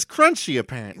cheese is crunchy,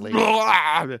 apparently.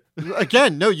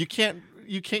 Again, no, you can't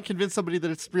convince somebody that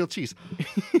it's real cheese.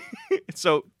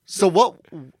 So what?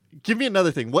 Give me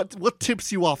another thing. What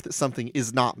tips you off that something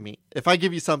is not meat? If I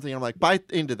give you something, I'm like, bite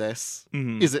into this.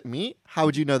 Mm-hmm. Is it meat? How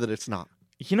would you know that it's not?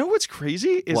 You know what's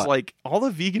crazy is like all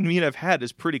the vegan meat I've had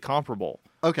is pretty comparable.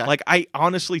 Okay. Like I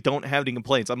honestly don't have any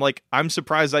complaints. I'm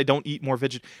surprised I don't eat more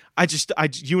veg.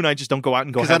 You and I just don't go out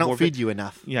and go have more. Because I don't feed you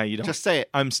enough. Yeah, you don't. Just say it.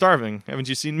 I'm starving. Haven't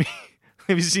you seen me?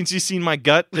 Have you seen my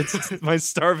gut? It's my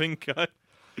starving gut.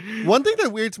 One thing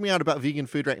that weirds me out about vegan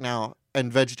food right now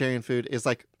and vegetarian food is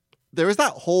like there was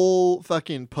that whole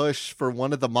fucking push for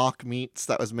one of the mock meats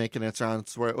that was making its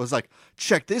rounds where it was like,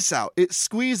 check this out. It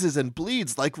squeezes and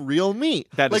bleeds like real meat.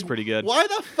 That is pretty good. Why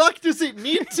the fuck does it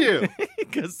need to?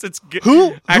 Because it's good.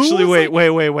 Who Actually,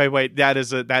 wait. That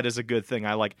is a good thing.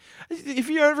 I like. If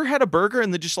you ever had a burger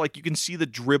and then just like you can see the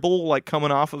dribble like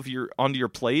coming off of onto your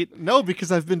plate. No,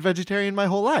 because I've been vegetarian my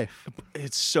whole life.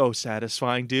 It's so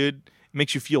satisfying, dude.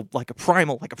 Makes you feel like a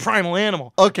primal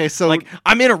animal. Okay, so like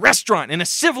I'm in a restaurant in a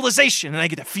civilization, and I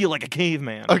get to feel like a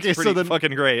caveman. Okay, it's pretty so then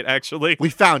fucking great, actually. We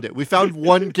found it. We found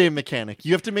one game mechanic.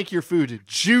 You have to make your food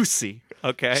juicy.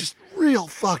 Okay, just real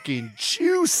fucking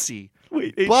juicy.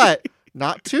 Wait, but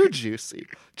not too juicy.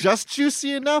 Just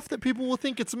juicy enough that people will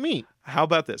think it's meat. How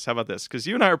about this? Because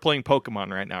you and I are playing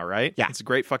Pokemon right now, right? Yeah. It's a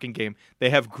great fucking game.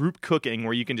 They have group cooking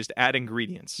where you can just add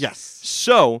ingredients. Yes.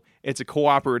 So it's a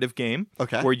cooperative game.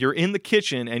 Okay. Where you're in the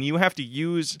kitchen and you have to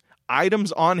use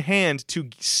items on hand to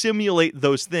simulate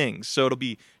those things. So it'll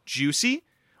be juicy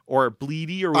or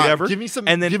bleedy or whatever. Give me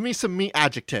some meat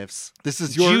adjectives. This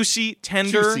is your juicy,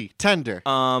 tender.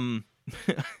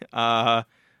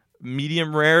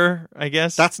 Medium rare, I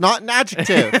guess. That's not an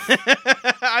adjective.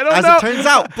 I don't As know. it turns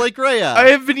out, Blake Rhea. I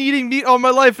have been eating meat all my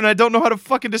life, and I don't know how to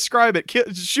fucking describe it.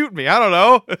 Shoot me. I don't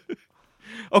know.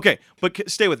 Okay, but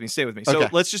stay with me. So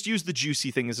let's just use the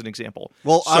juicy thing as an example.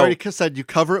 Well, I already said you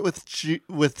cover it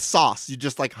with sauce. You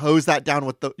just like hose that down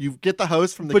with you get the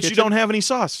hose from the kitchen. But you don't have any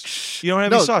sauce. You don't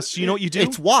have any sauce. So you know what you do?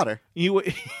 It's water.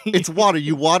 It's water.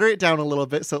 You water it down a little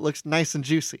bit so it looks nice and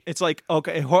juicy. It's like,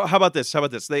 okay, how about this?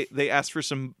 They asked for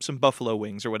some buffalo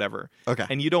wings or whatever. Okay.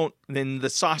 And then the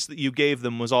sauce that you gave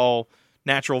them was all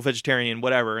natural, vegetarian,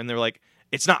 whatever. And they're like,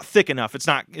 it's not thick enough. It's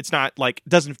not like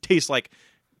doesn't taste like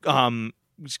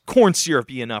corn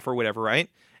syrupy enough or whatever, right?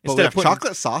 But we have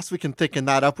chocolate sauce. We can thicken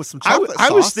that up with some I chocolate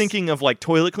sauce. was thinking of like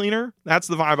toilet cleaner. That's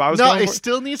the vibe I was No, going it for.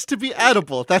 still needs to be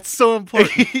edible. That's so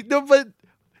important. No, but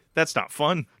that's not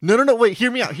fun. No. Wait,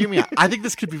 hear me out. I think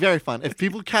this could be very fun. If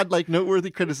people had like noteworthy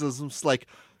criticisms like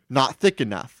not thick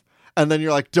enough, and then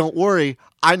you're like, don't worry,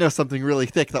 I know something really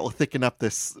thick that will thicken up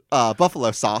this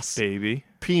buffalo sauce. Baby.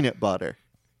 Peanut butter.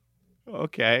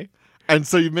 Okay. And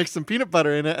so you mix some peanut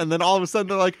butter in it, and then all of a sudden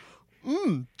they're like,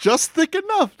 just thick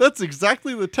enough. That's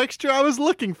exactly the texture I was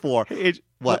looking for. Hey,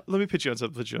 what? Let me put you on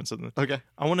something. Okay.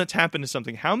 I want to tap into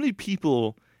something. How many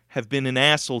people have been an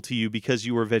asshole to you because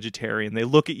you were vegetarian? They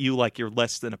look at you like you're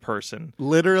less than a person.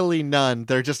 Literally none.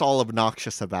 They're just all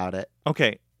obnoxious about it.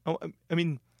 Okay. Oh, I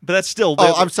mean, but that's still.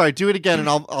 Oh, I'm sorry. Do it again, and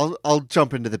I'll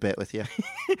jump into the bit with you.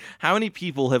 How many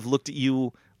people have looked at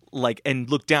you like and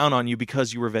looked down on you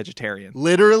because you were vegetarian?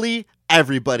 Literally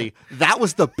everybody. That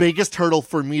was the biggest hurdle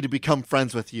for me to become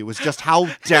friends with you, was just how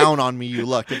down on me you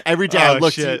looked. And every day I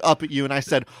looked up at you and I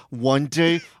said, one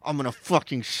day I'm going to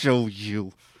fucking show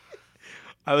you.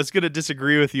 I was going to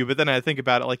disagree with you, but then I think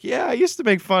about it like, yeah, I used to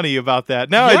make fun of you about that.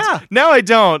 Now I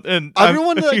don't. And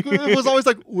everyone it was always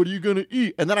like, what are you going to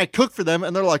eat? And then I cook for them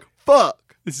and they're like,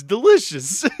 fuck. It's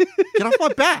delicious. Get off my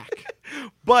back.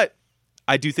 But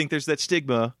I do think there's that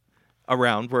stigma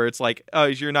around where it's like, oh,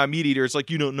 you're not a meat eater. It's like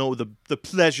you don't know the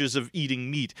pleasures of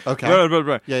eating meat. Okay. Blah, blah,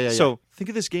 blah. Yeah. So think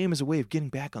of this game as a way of getting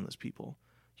back on those people.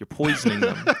 You're poisoning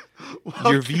them.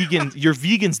 You're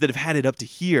vegans that have had it up to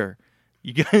here.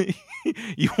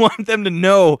 You want them to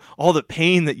know all the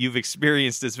pain that you've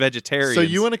experienced as vegetarians. So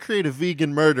you want to create a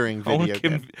vegan murdering video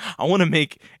game? I want to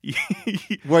make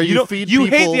where you feed you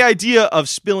people... hate the idea of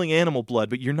spilling animal blood,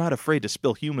 but you're not afraid to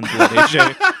spill human blood,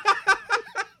 AJ.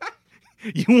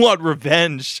 You want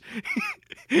revenge.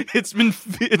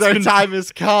 Their time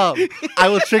has come. I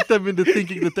will trick them into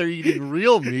thinking that they're eating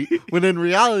real meat, when in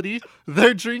reality,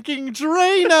 they're drinking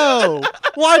Drano.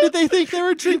 Why did they think they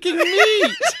were drinking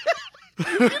meat?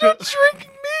 You're not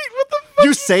drinking meat. What the fuck?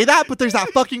 You say that, but there's that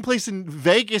fucking place in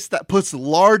Vegas that puts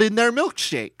lard in their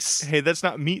milkshakes. Hey, that's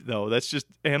not meat though. That's just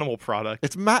animal product.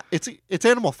 It's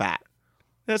animal fat.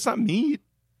 That's not meat.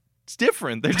 It's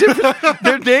different. They're different.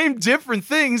 They're named different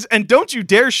things. And don't you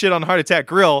dare shit on Heart Attack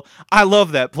Grill. I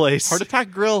love that place. Heart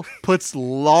Attack Grill puts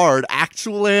lard,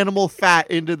 actual animal fat,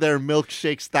 into their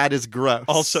milkshakes. That is gross.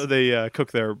 Also, they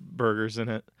cook their burgers in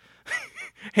it.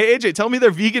 Hey, AJ, tell me their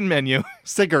vegan menu.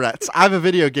 Cigarettes. I have a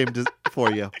video game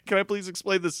for you. Can I please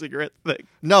explain the cigarette thing?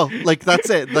 No, like that's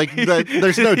it. Like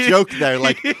there's no joke there.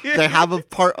 Like they have a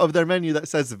part of their menu that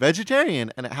says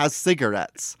vegetarian and it has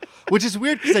cigarettes, which is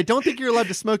weird because I don't think you're allowed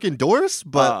to smoke indoors.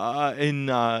 But in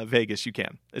Vegas, you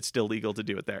can. It's still legal to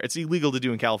do it there. It's illegal to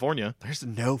do in California. There's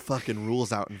no fucking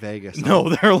rules out in Vegas. No,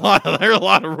 there are a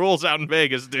lot of rules out in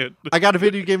Vegas, dude. I got a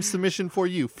video game submission for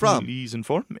you from Please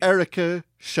inform me. Erica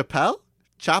Chapel?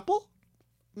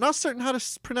 Not certain how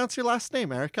to pronounce your last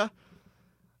name, Erica.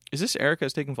 Is this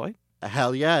Erica's taking flight?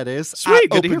 Hell yeah, it is. Sweet,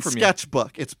 good Open to hear from you.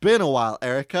 Sketchbook. It's been a while,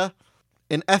 Erica.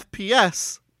 An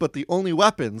FPS, but the only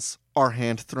weapons are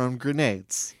hand-thrown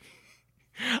grenades.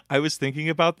 I was thinking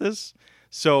about this.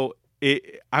 So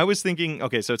I was thinking,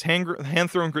 okay, so it's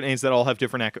hand-thrown grenades that all have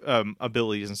different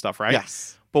abilities and stuff, right?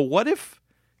 Yes. But what if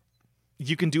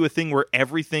you can do a thing where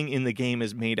everything in the game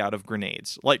is made out of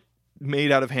grenades? Like,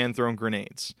 made out of hand-thrown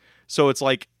grenades. So it's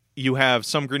like you have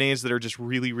some grenades that are just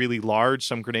really, really large,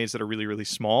 some grenades that are really, really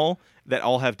small, that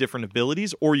all have different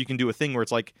abilities, or you can do a thing where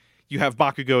it's like you have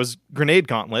Bakugo's grenade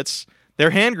gauntlets.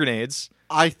 They're hand grenades.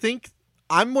 I think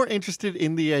I'm more interested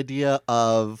in the idea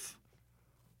of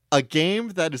a game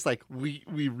that is like we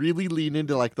really lean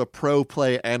into like the pro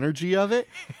play energy of it,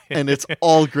 and it's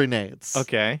all grenades.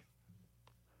 Okay.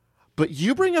 But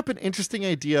you bring up an interesting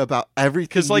idea about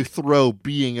everything you throw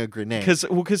being a grenade.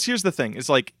 Because here's the thing: it's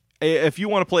like if you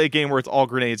want to play a game where it's all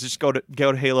grenades, just go to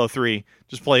Halo 3.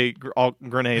 Just play all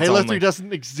grenades. Halo only. 3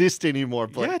 doesn't exist anymore.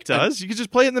 Blake. Yeah, it does. You can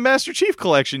just play it in the Master Chief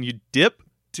Collection. You dip.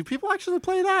 Do people actually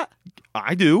play that?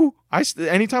 I do.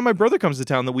 Anytime my brother comes to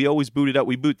town, that we always boot it up.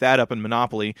 We boot that up in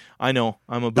Monopoly. I know.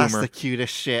 I'm a boomer. That's the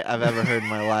cutest shit I've ever heard in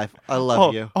my life. I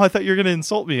love you. Oh, I thought you were gonna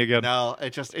insult me again. No,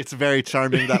 it's very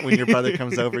charming that when your brother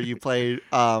comes over, you play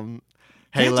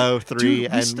Halo 3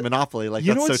 and Monopoly. Like,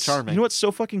 that's so charming. You know what's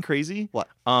so fucking crazy? What?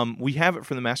 We have it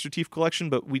for the Master Chief Collection,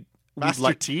 but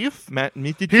Master Teeth?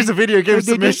 Here's a video game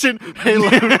submission.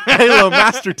 Halo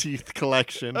Master Teeth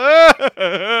Collection.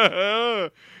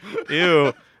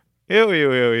 Ew.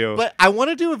 Ew. But I want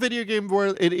to do a video game where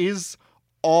it is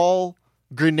all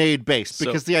grenade based, So-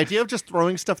 because the idea of just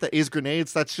throwing stuff that is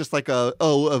grenades, that's just like a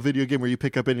video game where you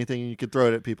pick up anything and you can throw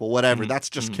it at people, whatever. That's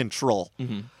just control.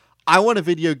 I want a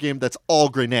video game that's all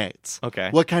grenades. Okay.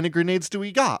 What kind of grenades do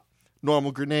we got?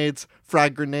 Normal grenades,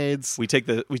 frag grenades, We take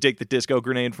the disco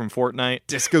grenade from Fortnite.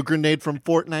 disco grenade from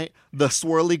Fortnite, the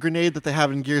swirly grenade that they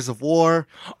have in Gears of War.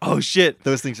 Oh shit.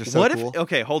 Those things are so What cool. if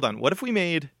okay, hold on. What if we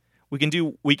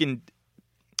can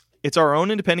it's our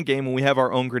own independent game and we have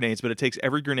our own grenades, but it takes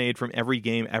every grenade from every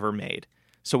game ever made.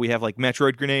 So we have like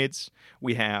Metroid grenades,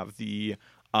 we have the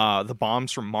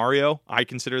bombs from Mario. I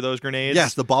consider those grenades.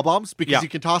 Yes, the bombs, because Yeah. you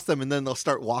can toss them and then they'll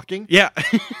start walking. Yeah.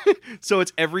 So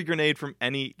it's every grenade from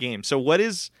any game. So what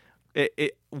is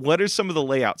what are some of the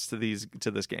layouts to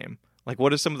this game? Like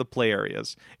what are some of the play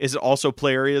areas? Is it also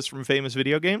play areas from famous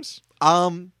video games?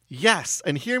 Yes,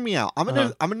 and hear me out. I'm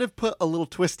gonna put a little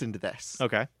twist into this.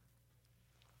 Okay.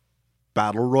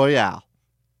 Battle Royale.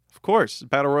 Of course.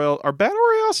 Battle Royale. Are Battle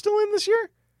Royale still in this year?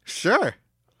 Sure.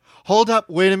 Hold up,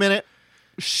 wait a minute.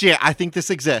 Shit, I think this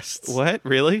exists. What?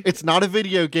 Really? It's not a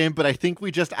video game, but I think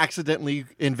we just accidentally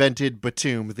invented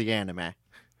Batum, the anime.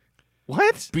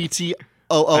 What? BT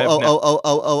O O O O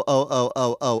O O O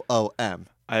O O O M.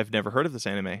 I've never heard of this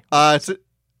anime.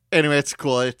 Anyway, it's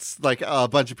cool. It's like a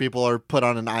bunch of people are put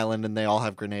on an island and they all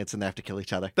have grenades and they have to kill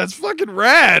each other. That's fucking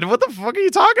rad. What the fuck are you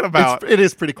talking about? It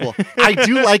is pretty cool. I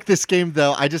do like this game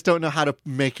though. I just don't know how to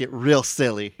make it real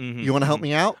silly. You want to help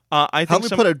me out? I Help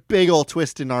think me put a big old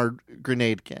twist in our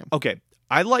grenade game. Okay.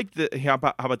 I like the. How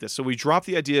about this? So we drop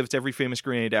the idea of it's every famous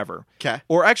grenade ever. Okay.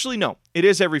 Or actually, no. It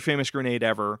is every famous grenade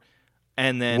ever.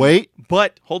 And then. Wait.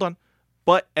 But, hold on.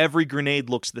 But every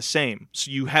grenade looks the same. So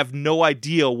you have no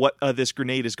idea what this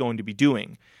grenade is going to be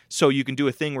doing. So you can do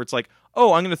a thing where it's like,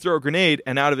 oh, I'm going to throw a grenade,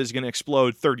 and out of it is going to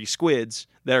explode 30 squids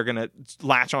that are going to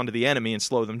latch onto the enemy and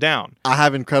slow them down. I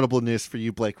have incredible news for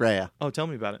you, Blake Rhea. Oh, tell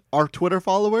me about it. Our Twitter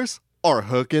followers are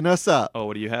hooking us up. Oh,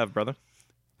 what do you have, brother?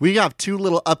 We have two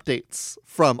little updates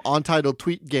from Untitled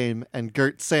Tweet Game and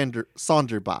Gert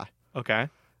Sonderby. Okay.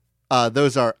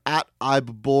 Those are at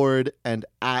IBboard and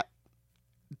at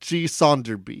G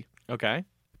Sonderby. Okay.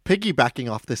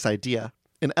 Piggybacking off this idea,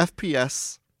 in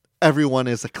FPS, everyone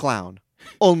is a clown.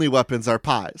 Only weapons are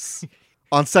pies.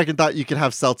 On second thought, you could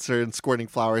have seltzer and squirting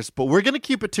flowers, but we're going to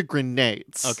keep it to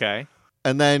grenades. Okay.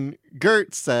 And then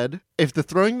Gert said, if the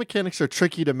throwing mechanics are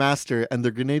tricky to master and the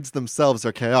grenades themselves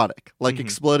are chaotic, like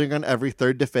exploding on every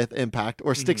third to fifth impact,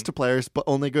 or sticks to players but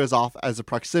only goes off as a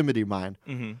proximity mine.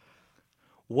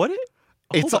 What?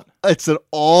 It's an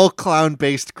all clown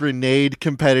based grenade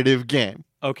competitive game.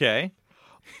 Okay.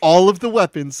 All of the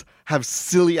weapons have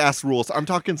silly ass rules. I'm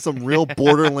talking some real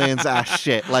Borderlands ass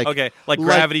shit. Like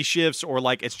gravity shifts, or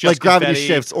like it's just like gravity confetti,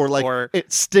 shifts, or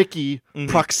it's sticky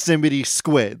proximity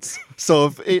squids. So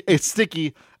if it's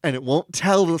sticky and it won't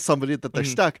tell somebody that they're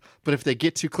stuck, but if they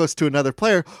get too close to another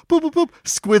player, boop boop boop,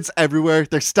 squids everywhere.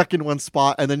 They're stuck in one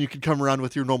spot, and then you can come around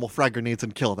with your normal frag grenades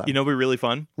and kill them. You know, it'd be really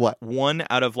fun. What? One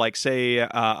out of like say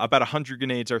about 100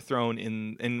 grenades are thrown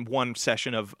in one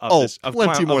session of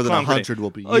plenty more than 100 grenade.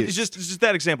 will be used. It's just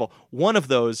that example. One of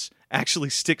those actually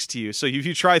sticks to you. So if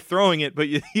you try throwing it, but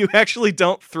you actually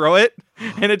don't throw it,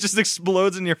 and it just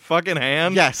explodes in your fucking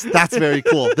hand. Yes, that's very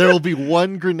cool. There will be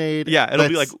one grenade. Yeah, it'll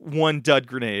be like one dud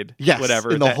grenade. Yes,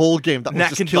 whatever in the whole game that will that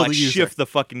just can kill like the user. shift the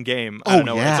fucking game. Oh, I don't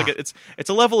know. yeah. It's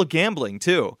a level of gambling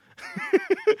too.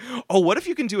 Oh, what if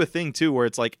you can do a thing too where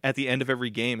it's like at the end of every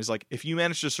game is like if you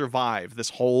manage to survive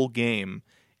this whole game,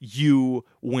 you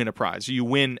win a prize. You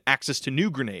win access to new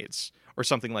grenades or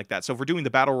something like that. So if we're doing the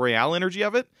battle royale energy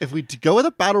of it, if we go with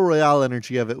a battle royale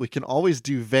energy of it, we can always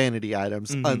do vanity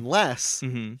items unless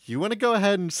you want to go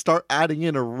ahead and start adding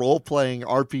in a role-playing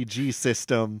RPG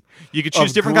system. you could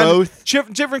choose of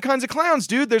different kinds of clowns,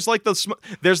 dude. There's like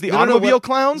there's the automobile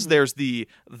clowns, there's the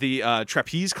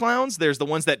trapeze clowns, there's the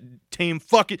ones that tame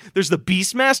there's the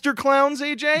Beastmaster clowns,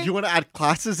 AJ. You want to add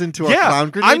classes into our clown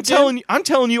grenade? I'm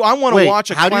telling you, I want to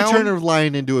watch a how clown. do you turn a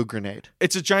lion into a grenade?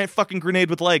 It's a giant fucking grenade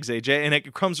with legs, AJ, and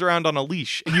it comes around on a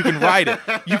leash, and you can ride it.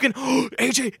 You can,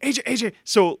 AJ.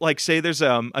 So, like, say there's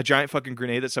a giant fucking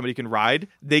grenade that somebody can ride.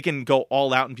 They can go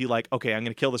all out and be like, okay, I'm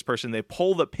going to kill this person. They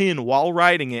pull the pin while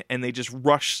riding it, and they just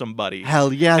rush somebody.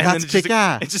 Hell yeah, And that's then it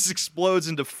kick-ass. It just explodes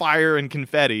into fire and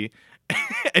confetti,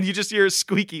 and you just hear a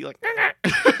squeaky, like...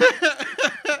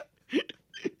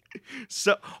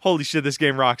 So, holy shit, this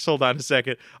game rocks. Hold on a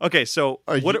second. Okay, so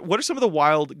what are some of the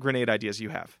wild grenade ideas you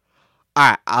have?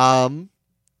 All right,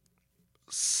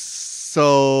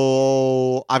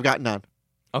 so I've got none.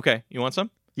 Okay, you want some?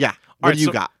 Yeah. What do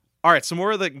you got? All right, some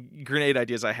more of the grenade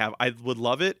ideas I have. I would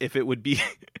love it if it would be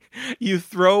you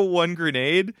throw one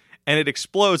grenade and it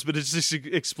explodes, but it just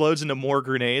explodes into more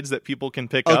grenades that people can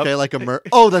pick up. Okay, like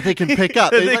that they can pick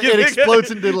up. They can It pick explodes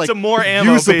up. into like Some more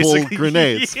ammo, usable basically.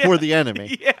 grenades Yeah. for the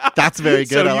enemy. Yeah. That's very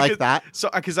good. So I you like could- that. So,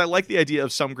 because I like the idea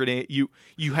of some grenade,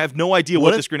 you have no idea What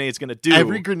what if this grenade is going to do.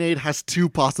 Every grenade has two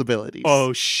possibilities.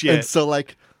 Oh shit! And so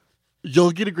like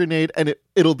you'll get a grenade and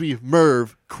it'll be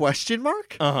Merv ?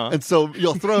 Uh-huh. And so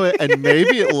you'll throw it and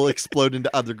maybe it will explode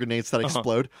into other grenades that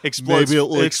explode. Explodes, Maybe it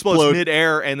will explodes explode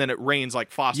mid-air, and then it rains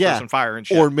like phosphorus Yeah. and fire and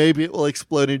shit. or maybe it will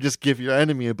explode and just give your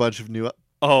enemy a bunch of new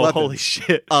oh, weapons. holy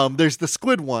shit! There's the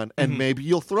squid one, and Mhm. maybe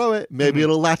you'll throw it. Maybe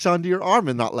it'll latch onto your arm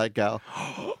and not let go.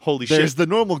 Holy There's shit! the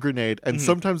normal grenade, and Mhm.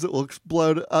 sometimes it will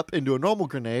explode up into a normal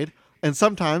grenade, and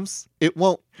sometimes it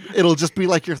won't. It'll just be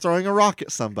like you're throwing a rock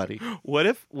at somebody. What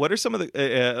are some of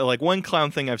the like one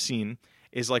clown thing I've seen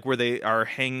is like where they are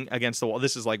hanging against the wall.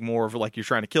 This is like more of like you're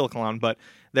trying to kill a clown, but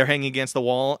they're hanging against the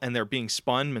wall and they're being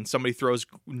spun, and somebody throws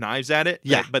knives at it.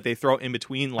 Yeah. but they throw it in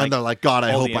between like. And they're like, God,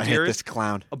 I all hope the I hit interiors? this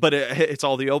clown. But it's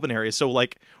all the open areas. So,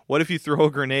 like, what if you throw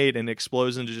a grenade and it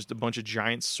explodes into just a bunch of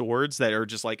giant swords that are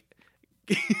just like,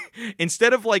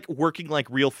 instead of like working like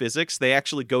real physics, they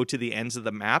actually go to the ends of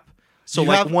the map. So, You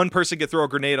like, have- one person could throw a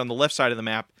grenade on the left side of the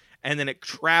map, and then it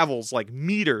travels like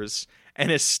meters,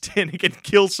 and it can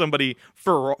kill somebody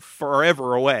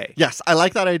forever away. Yes, I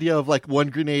like that idea of like one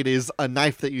grenade is a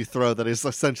knife that you throw that is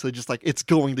essentially just like it's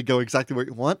going to go exactly where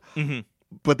you want. hmm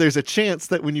But there's a chance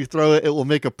that when you throw it, it will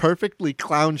make a perfectly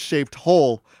clown-shaped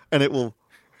hole, and it will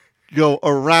go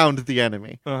around the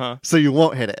enemy, Uh huh. so you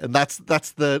won't hit it. And that's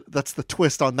the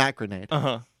twist on that grenade. Uh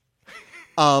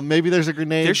huh. Maybe there's a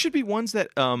grenade. There should be ones that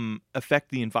affect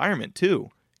the environment too.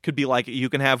 Could be like you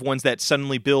can have ones that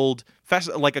suddenly build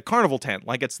like a carnival tent,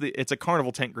 like it's a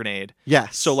carnival tent grenade.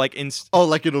 Yes. So like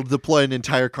like it'll deploy an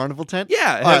entire carnival tent.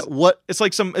 yeah, it All has- right. What? it's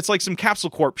like some Capsule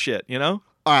Corp shit, you know?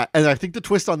 All right. And I think the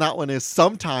twist on that one is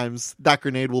sometimes that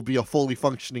grenade will be a fully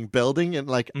functioning building, and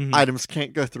like Mhm. items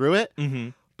can't go through it. Mm-hmm.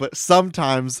 But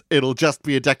sometimes it'll just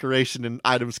be a decoration, and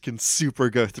items can super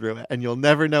go through it, and you'll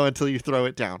never know until you throw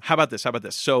it down. How about this?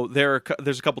 So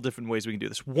there's a couple different ways we can do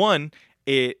this. One,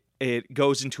 it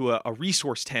goes into a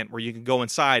resource tent where you can go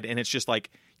inside, and it's just like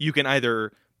you can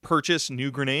either purchase new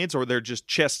grenades or they're just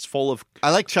chests full of I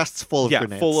like chests full of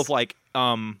grenades. full of like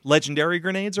legendary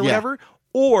grenades or Yeah. whatever.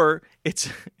 Or it's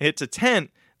a tent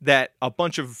that a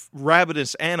bunch of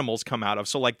ravenous animals come out of.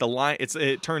 So like the lion,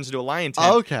 it turns into a lion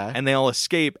tent. Okay. And they all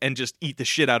escape and just eat the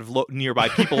shit out of nearby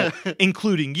people,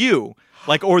 including you.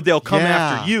 Like, or they'll come Yeah.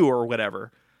 after you or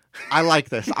whatever. I like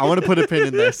this. I want to put a pin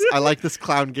in this. I like this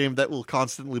clown game that will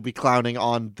constantly be clowning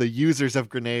on the users of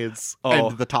grenades Oh.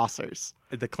 and the tossers.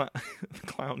 The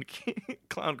clown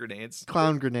grenades.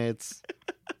 Clown grenades.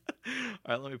 All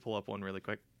right, let me pull up one really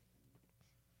quick.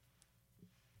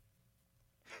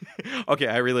 Okay,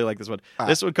 I really like this one. All right.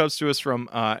 This one comes to us from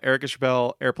Erica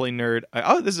Chappelle, Airplane Nerd.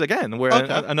 This is again where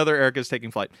Okay. another Erica is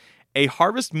taking flight. A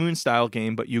Harvest Moon style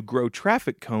game, but you grow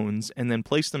traffic cones and then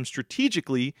place them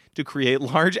strategically to create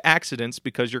large accidents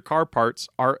because your car parts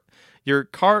are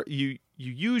you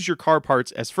use your car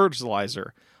parts as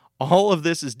fertilizer. All of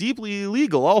this is deeply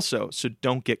illegal also, so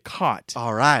don't get caught.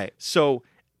 All right. So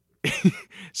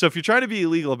so if you're trying to be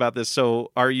illegal about this,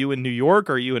 so are you in New York?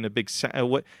 Are you in a big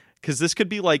what? Because this could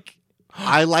be like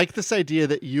I like this idea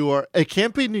that you are. It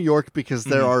can't be New York because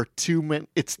there Mhm. are too many.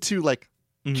 It's too like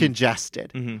Mhm.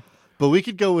 congested. Mhm. But we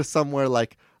could go with somewhere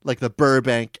like the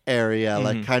Burbank area,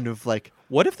 like Mhm. kind of like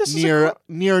What if this is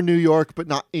near New York, but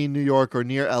not in New York, or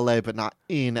near LA, but not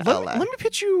in LA. let me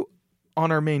pitch you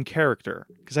on our main character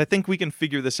because I think we can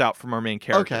figure this out from our main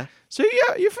character. Okay. So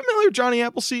yeah, you're familiar with Johnny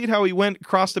Appleseed? How he went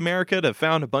across America to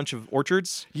found a bunch of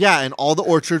orchards? Yeah, and all the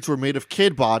orchards were made of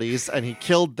kid bodies, and he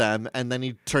killed them, and then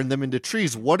he turned them into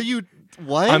trees. What?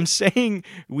 I'm saying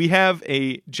we have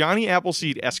a Johnny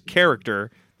Appleseed-esque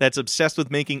character that's obsessed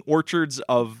with making orchards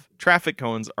of traffic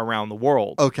cones around the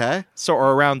world. Okay. So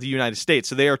or around the United States.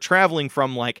 So they are traveling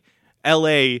from like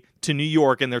LA to New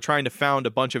York and they're trying to found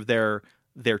a bunch of their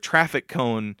traffic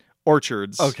cone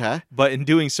orchards. Okay. But in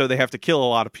doing so they have to kill a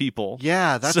lot of people.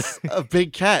 Yeah, that's a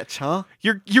big catch, huh?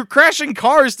 You're crashing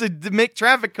cars to make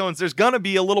traffic cones. There's going to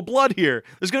be a little blood here.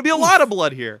 There's going to be a lot of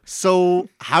blood here. So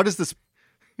how does this?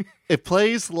 It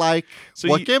plays like So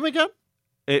what you- game again?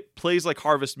 It plays like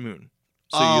Harvest Moon.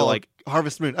 So you like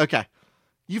Harvest Moon. Okay,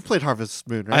 you've played Harvest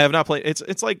Moon, right? I have not played it's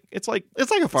like It's like a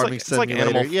farming it's like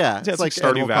simulator. Animal- yeah, it's like Stardew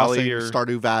Animal Valley Crossing, or-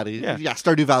 Stardew Valley. Yeah. Yeah,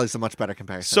 Stardew Valley is a much better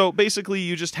comparison. So basically,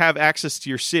 you just have access to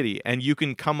your city, and you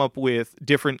can come up with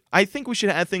different. I think we should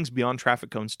add things beyond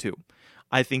traffic cones too.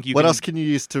 I think you. what can else can you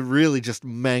use to really just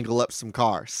mangle up some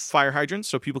cars? Fire hydrants,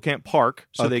 so people can't park,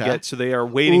 so Okay. they are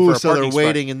waiting for a so parking they're spot.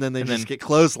 waiting, and then they and just then- get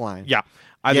clotheslined. Yeah.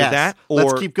 Either Yes. that or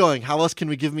let's keep going. How else can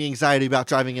we give me anxiety about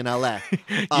driving in LA?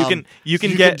 you can you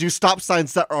get can do stop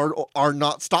signs that are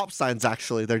not stop signs.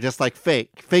 Actually, they're just like fake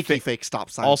stop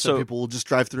signs. Also- so people will just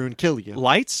drive through and kill you.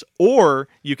 lights, or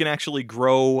you can actually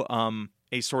grow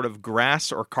a sort of grass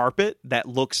or carpet that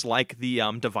looks like the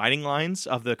dividing lines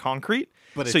of the concrete.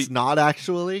 But So it's not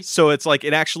actually. So it's like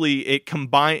it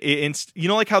combine. You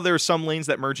know, like how there are some lanes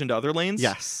that merge into other lanes.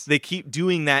 Yes. They keep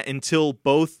doing that until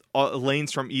both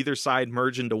lanes from either side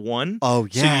merge into one. Oh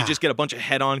So yeah. you just get a bunch of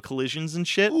head-on collisions and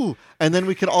shit. Ooh, and then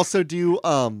we could also do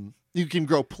you can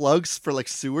grow plugs for like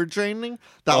sewer draining.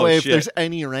 That Oh, way, if shit. there's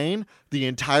any rain, the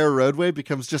entire roadway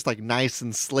becomes just like nice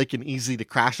and slick and easy to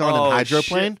crash on and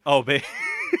hydroplane. Shit. Oh, babe.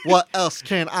 What else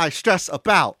can I stress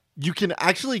about? You can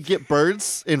actually get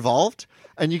birds involved,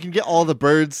 and you can get all the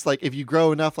birds. Like if you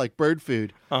grow enough like bird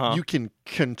food, you can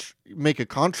make a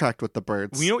contract with the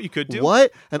birds. Well, you know what you could do?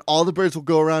 What? And all the birds will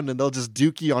go around and they'll just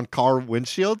dookie on car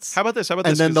windshields. How about this? and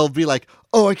then they'll be like,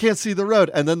 "Oh, I can't see the road,"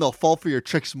 and then they'll fall for your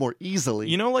tricks more easily.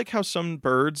 You know, like how some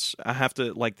birds have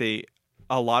to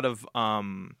a lot of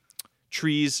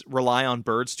trees rely on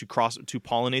birds to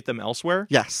pollinate them elsewhere.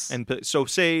 Yes. And so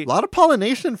say A lot of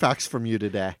pollination facts from you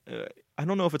today. I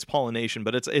don't know if it's pollination,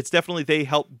 but it's definitely they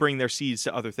help bring their seeds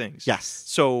to other things. Yes.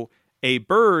 So a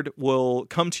bird will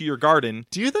come to your garden.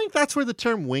 Do you think that's where the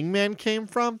term wingman came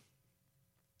from?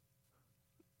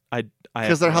 I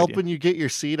Because they're helping you get your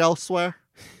seed elsewhere?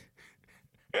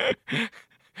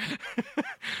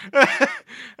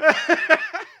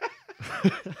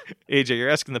 AJ, you're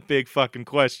asking the big fucking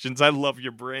questions. I love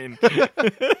your brain.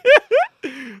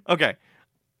 Okay.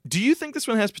 Do you think this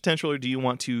one has potential, or do you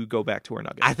want to go back to our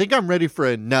nug? I think I'm ready for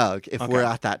a nug if Okay. we're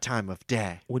at that time of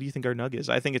day. What do you think our nug is?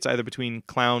 I think it's either between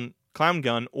clown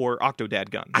gun or Octodad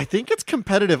gun. I think it's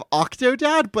competitive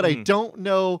Octodad, but I don't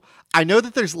know. I know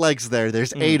that there's legs there.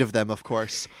 There's 8 of them, of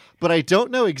course. But I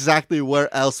don't know exactly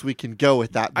where else we can go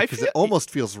with that because it almost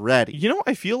feels ready. You know,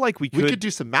 I feel like we We could do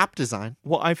some map design.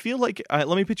 Well, I feel like let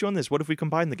me put you on this. What if we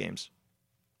combine the games?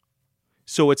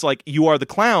 So it's like you are the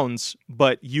clowns,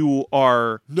 but you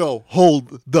are No,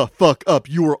 hold the fuck up.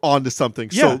 You were onto something.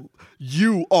 Yeah. So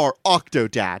you are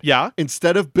Octodad. yeah.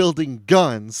 Instead of building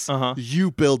guns, Uh-huh.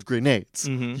 you build grenades.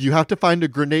 Mhm. You have to find a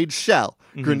grenade shell.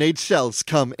 Grenade shells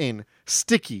come in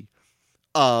sticky,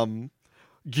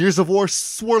 Gears of War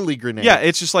swirly grenade. Yeah,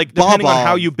 it's just like depending on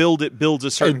how Bob-omb. you build it, builds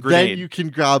a certain and grenade. then you can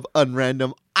grab a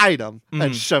random item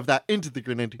and shove that into the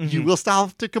grenade. You will still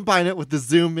have to combine it with the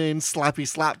zoom in slappy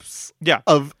slaps yeah.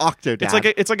 of Octodad.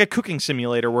 It's like a cooking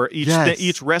simulator where Yes.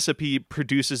 each recipe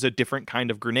produces a different kind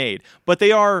of grenade, but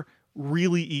they are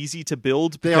really easy to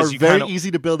build. They because are you very kinda-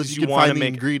 easy to build if because you can you wanna find the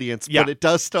make- ingredients, Yeah. but it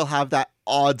does still have that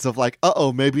odds of like,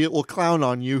 maybe it will clown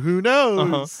on you. Who knows?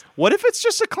 Uh-huh. What if it's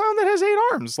just a clown that has 8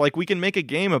 arms? Like we can make a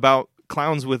game about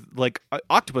clowns with like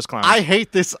octopus clowns. I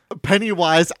hate this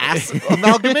Pennywise ass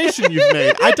amalgamation you've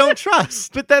made. I don't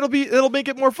trust. But it'll make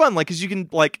it more fun, like because you can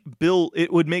like build.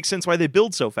 It would make sense why they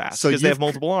build so fast So because they you've have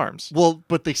multiple arms. Well,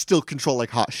 but they still control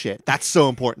like hot shit. That's so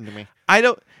important to me. I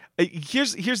don't.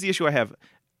 Here's the issue I have.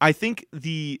 I think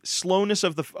the slowness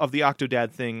of the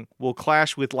Octodad thing will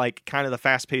clash with like kind of the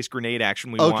fast paced grenade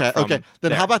action we want. Okay. From Then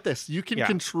there. how about this? You can Yeah.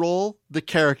 control the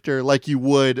character like you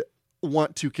would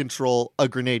want to control a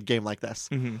grenade game like this.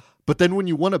 Mhm. But then when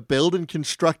you want to build and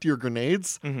construct your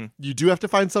grenades, Mhm. you do have to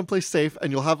find someplace safe,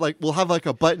 and we'll have like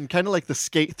a button, kind of like the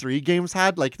Skate 3 games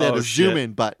had. Like they had Oh, a shit. zoom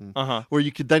in button Uh-huh. where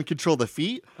you could then control the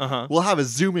feet. Uh-huh. We'll have a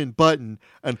zoom in button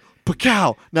and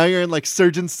Pacow! Now you're in like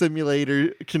Surgeon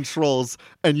Simulator controls,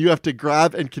 and you have to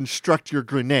grab and construct your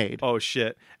grenade. Oh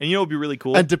shit! And you know what'd be really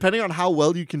cool? And depending on how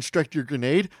well you construct your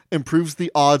grenade, improves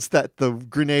the odds that the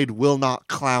grenade will not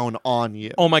clown on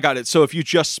you. Oh my god! So if you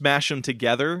just smash them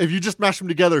together, If you just mash them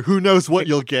together, who knows what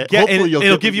you'll get? yeah, Hopefully and you'll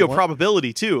it'll get give what you a want.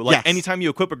 probability too. Like Yes. anytime you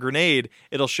equip a grenade,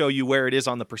 it'll show you where it is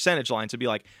on the percentage line to be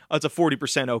like, oh, it's a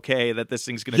 40% okay that this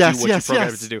thing's gonna Yes, do what yes, you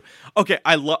programmed yes. it to do. Okay,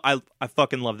 I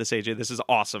fucking love this, AJ. This is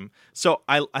awesome. So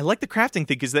I like the crafting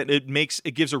thing because that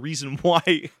it gives a reason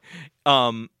why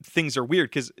things are weird,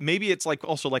 because maybe it's like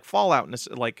also like Fallout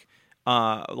and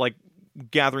like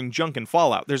gathering junk in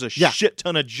Fallout. There's a Yeah. shit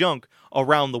ton of junk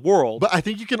around the world. But I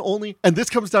think you can only, and this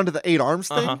comes down to the 8 arms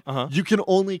thing, Uh-huh. you can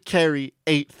only carry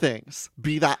 8 things,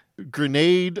 be that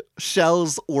grenade,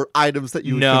 shells, or items that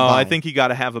you would no, combine. I think you got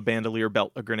to have a bandolier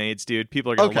belt of grenades, dude.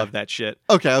 People are gonna Okay. love that shit.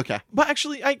 Okay. But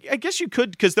actually, I guess you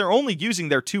could, because they're only using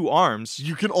their 2 arms.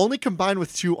 You can only combine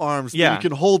with 2 arms Yeah. that you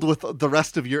can hold with the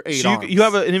rest of your 8 So arms. you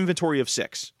have an inventory of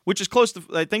 6, which is close to.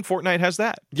 I think Fortnite has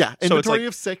that. Yeah, So it's inventory like-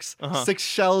 of 6, Uh-huh. 6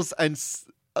 shells, and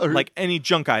Like any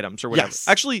junk items or whatever. Yes.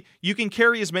 Actually, you can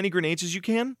carry as many grenades as you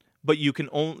can, but you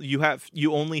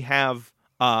only have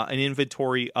an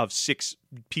inventory of 6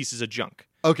 pieces of junk.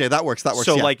 Okay, that works.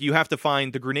 So yeah. like you have to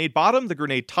find the grenade bottom, the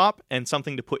grenade top, and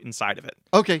something to put inside of it.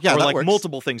 Okay, yeah, or that like works.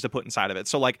 multiple things to put inside of it.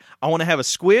 So like I want to have a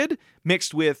squid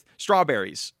mixed with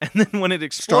strawberries, and then when it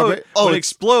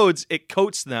explodes, it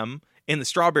coats them in the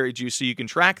strawberry juice so you can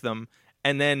track them,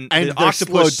 and then And the they're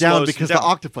octopus slowed down slows because them the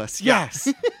down. octopus. Yeah.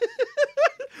 Yes.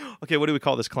 Okay, what do we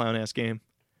call this clown ass game?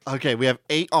 Okay, we have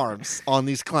 8 arms on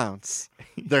these clowns.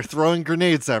 They're throwing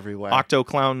grenades everywhere. Octo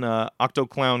clown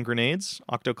grenades.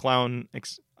 Octo clown.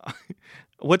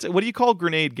 What do you call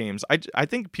grenade games? I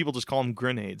think people just call them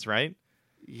grenades, right?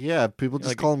 Yeah, people just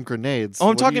Like- call them grenades. Oh, I'm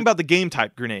What do talking you- about the game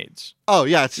type grenades. Oh,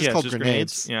 yeah, it's just Yeah, called it's just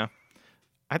grenades. Yeah,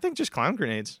 I think just clown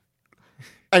grenades.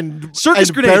 And Circus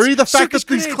and grenades. bury the fact Circus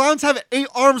that these grenades. clowns have 8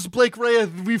 arms, Blake Ray.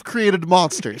 We've created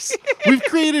monsters. We've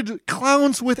created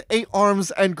clowns with 8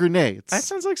 arms and grenades. That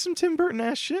sounds like some Tim Burton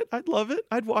ass shit. I'd love it.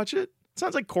 I'd watch it.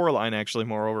 Sounds like Coraline, actually.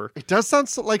 Moreover, It does sound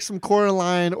like some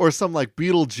Coraline or some like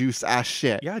Beetlejuice ass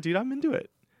shit. yeah, dude, I'm into it.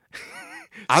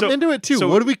 I'm So- into it too. so-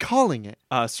 What are we calling it?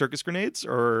 Circus grenades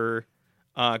or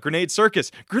grenade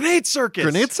circus? Grenade circus.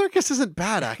 Grenade Circus isn't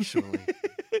bad, actually.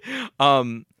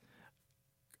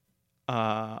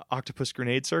 Octopus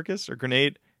grenade circus or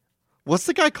grenade What's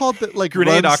the guy called that like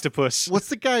grenade runs, octopus. What's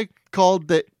the guy called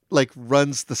that like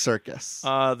runs the circus?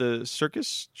 The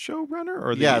circus showrunner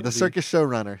or the circus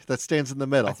showrunner that stands in the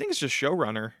middle. I think it's just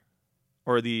showrunner,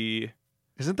 or the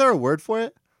Isn't there a word for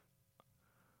it?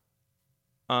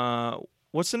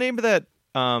 what's the name of that?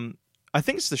 I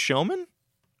think it's the showman.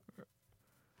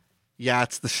 Yeah,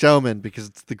 it's the showman because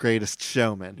it's the greatest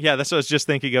showman. Yeah, that's what I was just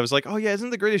thinking. I was like, oh yeah,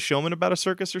 isn't the greatest showman about a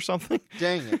circus or something?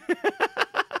 Dang it.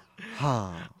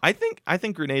 Huh. I think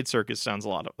grenade circus sounds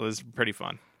it's pretty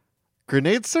fun.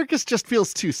 Grenade Circus just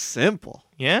feels too simple.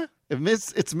 Yeah.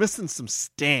 It's missing some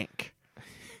stank.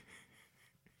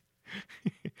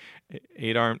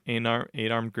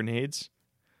 8-armed grenades.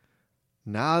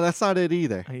 Nah, that's not it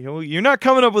either. You're not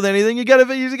coming up with anything. You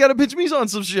gotta pitch me on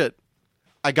some shit.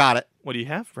 I got it. What do you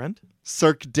have, friend?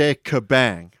 Cirque de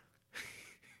Cabang.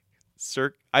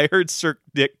 I heard Cirque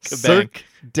Dick Cabang. Cirque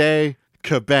de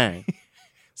Cabang.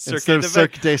 Instead of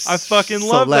Cirque de I fucking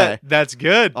love Soleil. that. That's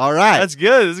good. All right. That's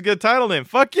good. It's a good title name.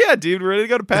 Fuck yeah, dude. We're ready to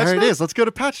go to patch There it notes? is. Let's go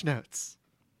to patch notes.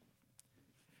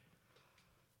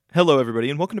 Hello,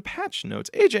 everybody, and welcome to Patch Notes.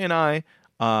 AJ and I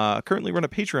currently run a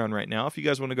Patreon right now. If you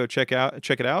guys want to go check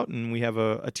it out, and we have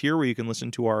a tier where you can listen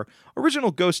to our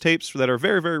original ghost tapes that are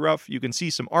very, very rough. You can see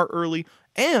some art early,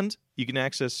 and you can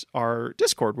access our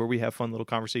Discord where we have fun little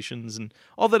conversations and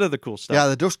all that other cool stuff. Yeah,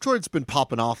 the Discord's been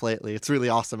popping off lately. It's really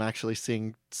awesome actually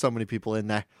seeing so many people in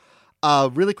there.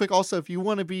 Really quick, also, if you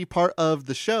want to be part of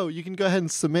the show, you can go ahead and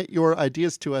submit your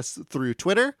ideas to us through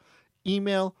Twitter,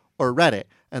 email, or Reddit.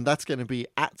 And that's going to be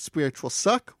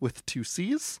 @spiritualsuck with 2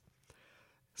 C's,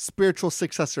 Spiritual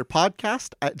Successor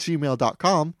Podcast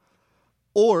 @gmail.com,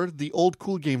 or the Old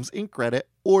Cool Games Inc. Reddit,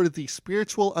 or the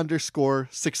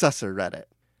Spiritual_Successor Reddit.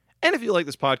 And if you like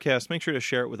this podcast, make sure to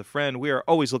share it with a friend. We are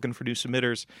always looking for new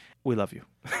submitters. We love you.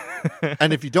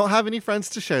 And if you don't have any friends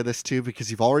to share this to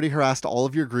because you've already harassed all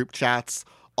of your group chats,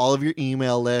 all of your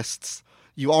email lists,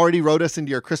 you already wrote us into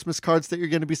your Christmas cards that you're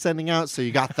going to be sending out, so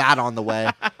you got that on the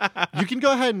way. You can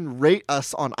go ahead and rate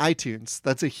us on iTunes.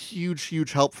 That's a huge,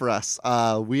 huge help for us.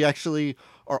 We actually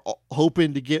are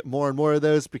hoping to get more and more of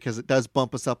those because it does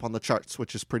bump us up on the charts,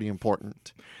 which is pretty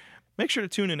important. Make sure to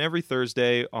tune in every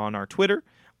Thursday on our Twitter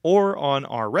or on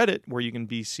our Reddit, where you can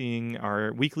be seeing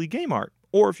our weekly game art.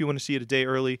 Or if you want to see it a day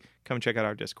early, come check out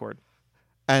our Discord.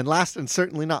 And last and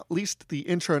certainly not least, the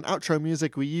intro and outro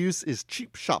music we use is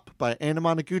Cheap Shop by Anna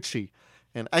Monoguchi,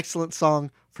 an excellent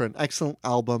song for an excellent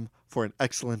album for an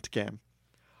excellent game.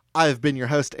 I have been your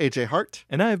host, AJ Hart.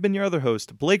 And I have been your other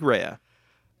host, Blake Rea.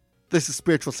 This is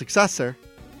Spiritual Successor,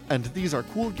 and these are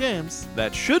cool games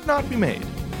That should not be made.